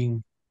of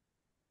being,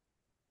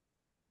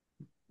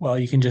 well,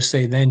 you can just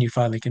say then you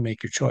finally can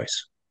make your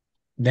choice.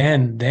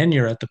 Then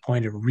you're at the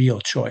point of real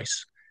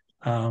choice.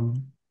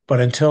 But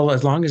until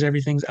as long as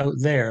everything's out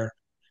there,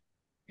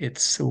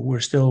 it's we're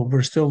still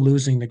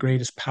losing the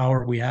greatest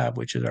power we have,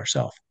 which is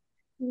ourself.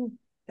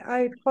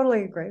 I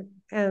totally agree.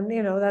 And,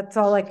 that's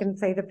all I can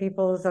say to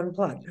people is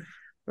unplug,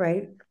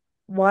 right?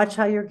 Watch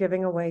how you're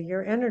giving away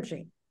your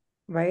energy,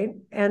 right?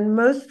 And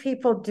most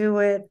people do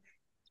it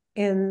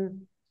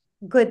in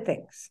good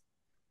things.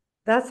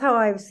 That's how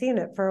I've seen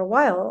it for a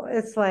while.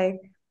 It's like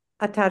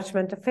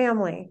attachment to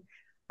family,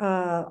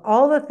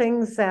 all the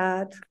things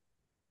that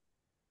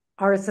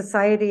our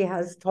society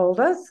has told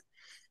us.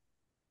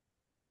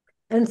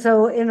 And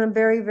so, in a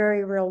very,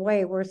 very real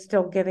way, we're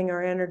still giving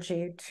our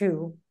energy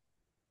to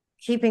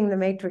keeping the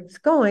matrix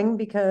going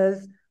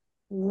because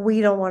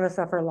we don't want to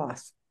suffer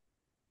loss.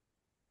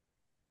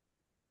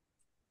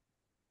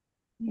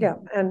 Yeah,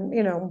 and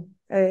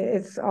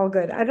it's all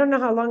good. I don't know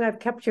how long I've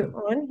kept you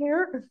on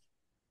here.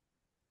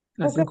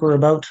 I Oh, good. think we're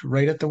about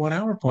right at the 1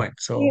 hour point.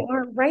 We So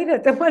are right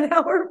at the 1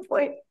 hour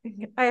point.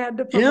 I had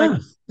to put my yeah,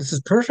 this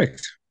is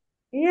perfect.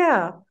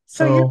 yeah.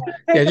 So you're So gonna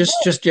yeah, take a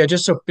break.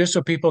 just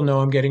so people know,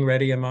 I'm getting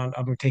ready.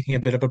 I'm taking a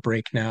bit of a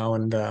break now,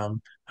 and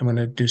I'm going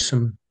to do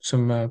some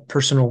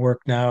personal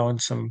work now and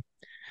some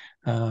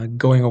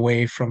going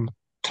away from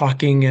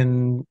talking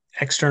and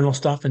external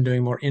stuff and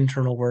doing more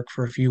internal work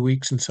for a few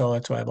weeks. And so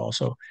that's why I'm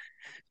also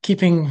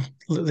keeping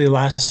the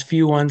last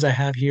few ones I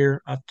have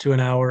here up to an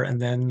hour, and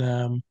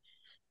then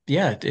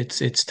yeah,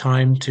 it's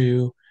time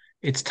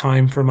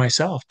for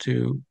myself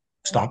to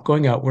stop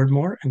going outward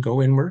more and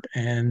go inward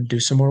and do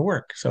some more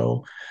work.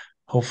 So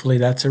hopefully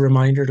that's a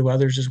reminder to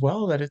others as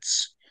well that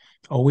it's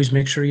always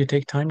make sure you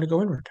take time to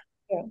go inward.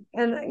 Yeah.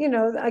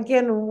 And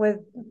again, with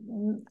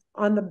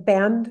on the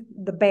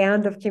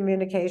band of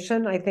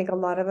communication, I think a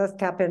lot of us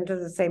tap into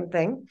the same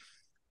thing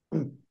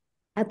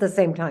at the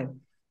same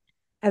time.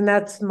 And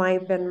that's my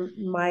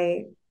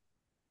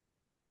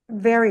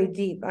very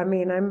deep. I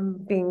mean, I'm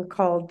being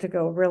called to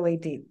go really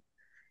deep.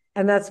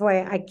 And that's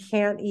why I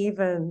can't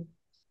even,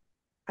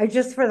 I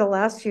just for the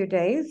last few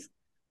days,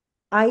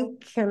 I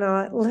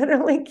cannot,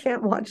 literally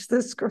can't watch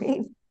the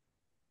screen.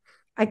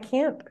 I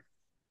can't.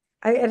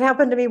 It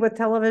happened to me with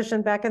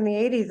television back in the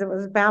 80s. It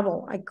was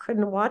Babel. I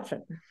couldn't watch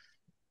it.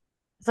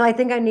 So I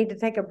think I need to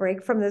take a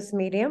break from this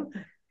medium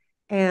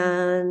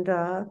and,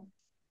 and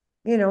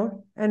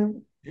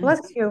Yeah.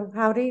 bless you,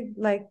 Howdy.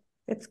 Like,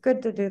 it's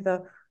good to do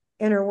the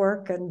inner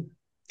work and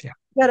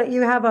Yeah.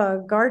 you have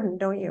a garden,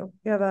 don't you?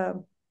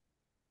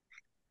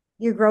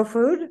 You grow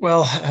food?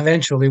 Well,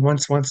 eventually,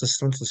 once the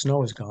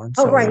snow is gone,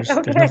 Oh, so right.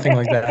 there's Okay. nothing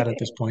like that at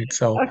this point.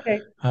 So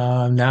Okay.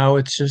 now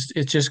it's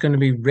just going to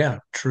be, yeah,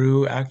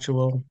 true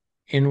actual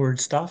inward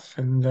stuff,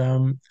 and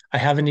I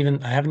haven't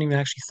even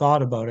actually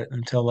thought about it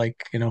until,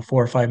 like,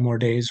 4 or 5 more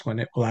days when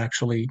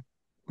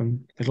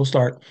it'll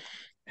start,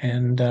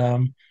 and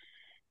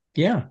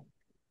yeah,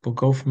 we'll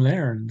go from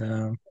there, and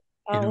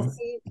you know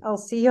I'll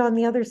see you on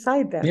the other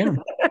side then.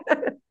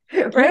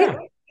 yeah, Right? yeah,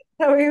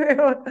 So we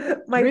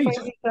might great,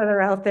 find each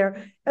other out there.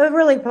 It was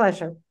really a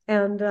pleasure.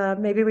 And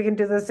maybe we can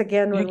do this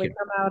again when thank we you.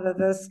 come out of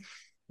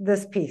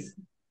this piece.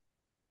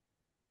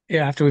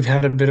 Yeah, after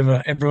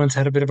everyone's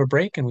had a bit of a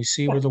break, and we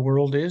see where the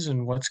world is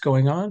and what's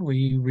going on,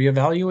 we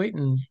reevaluate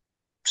and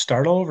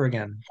start all over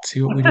again.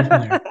 See what we do from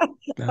there.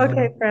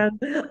 Okay, Um, friend.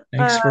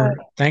 thanks Uh, for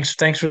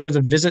thanks for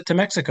the visit to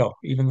Mexico,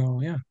 even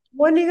though, yeah.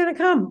 when are you gonna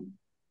come?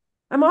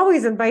 I'm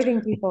always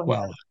inviting people here.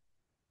 Well,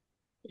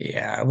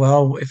 yeah,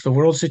 well, if the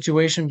world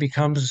situation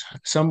becomes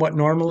somewhat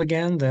normal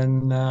again,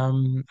 then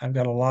I've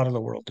got a lot of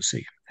the world to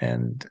see. Oh,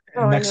 And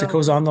I know.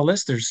 Mexico's on the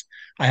list.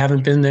 I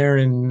haven't been there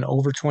in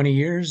over 20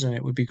 years, and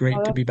it would be Oh,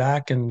 great to be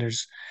back. And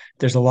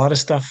there's a lot of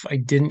stuff I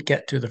didn't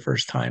get to the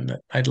first time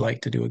that I'd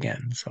like to do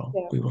again. So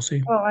yeah. we will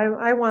see. Oh,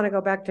 I want to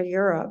go back to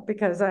Europe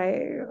because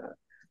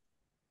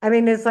I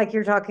mean, it's like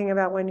you're talking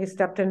about when you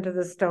stepped into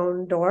the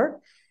stone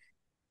door.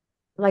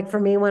 Like for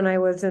me, when I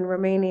was in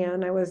Romania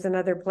and I was in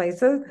other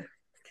places,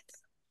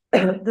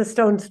 the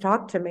stones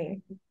talk to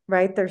me,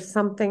 right? There's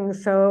something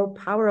so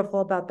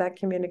powerful about that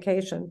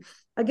communication.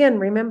 Again,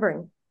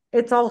 remembering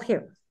it's all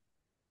here.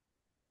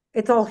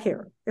 It's all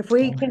here. If It's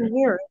we all can there.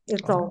 hear it,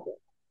 It's it's all there. all here.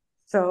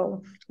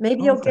 So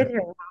maybe All you'll out get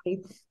there. here,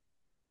 Howdy.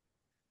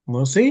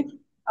 We'll see.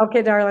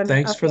 Okay, darling.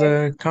 Thanks for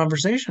Okay. the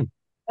conversation.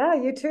 Yeah,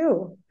 you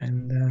too.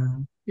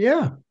 And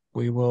yeah,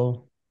 we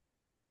will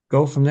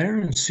go from there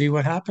and see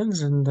what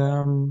happens. And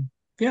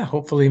yeah,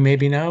 hopefully,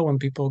 maybe now when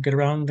people get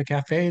around the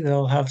cafe,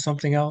 they'll have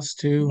something else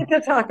to.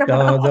 To talk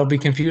about. They'll be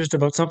confused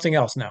about something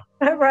else now.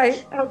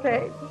 Right.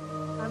 Okay.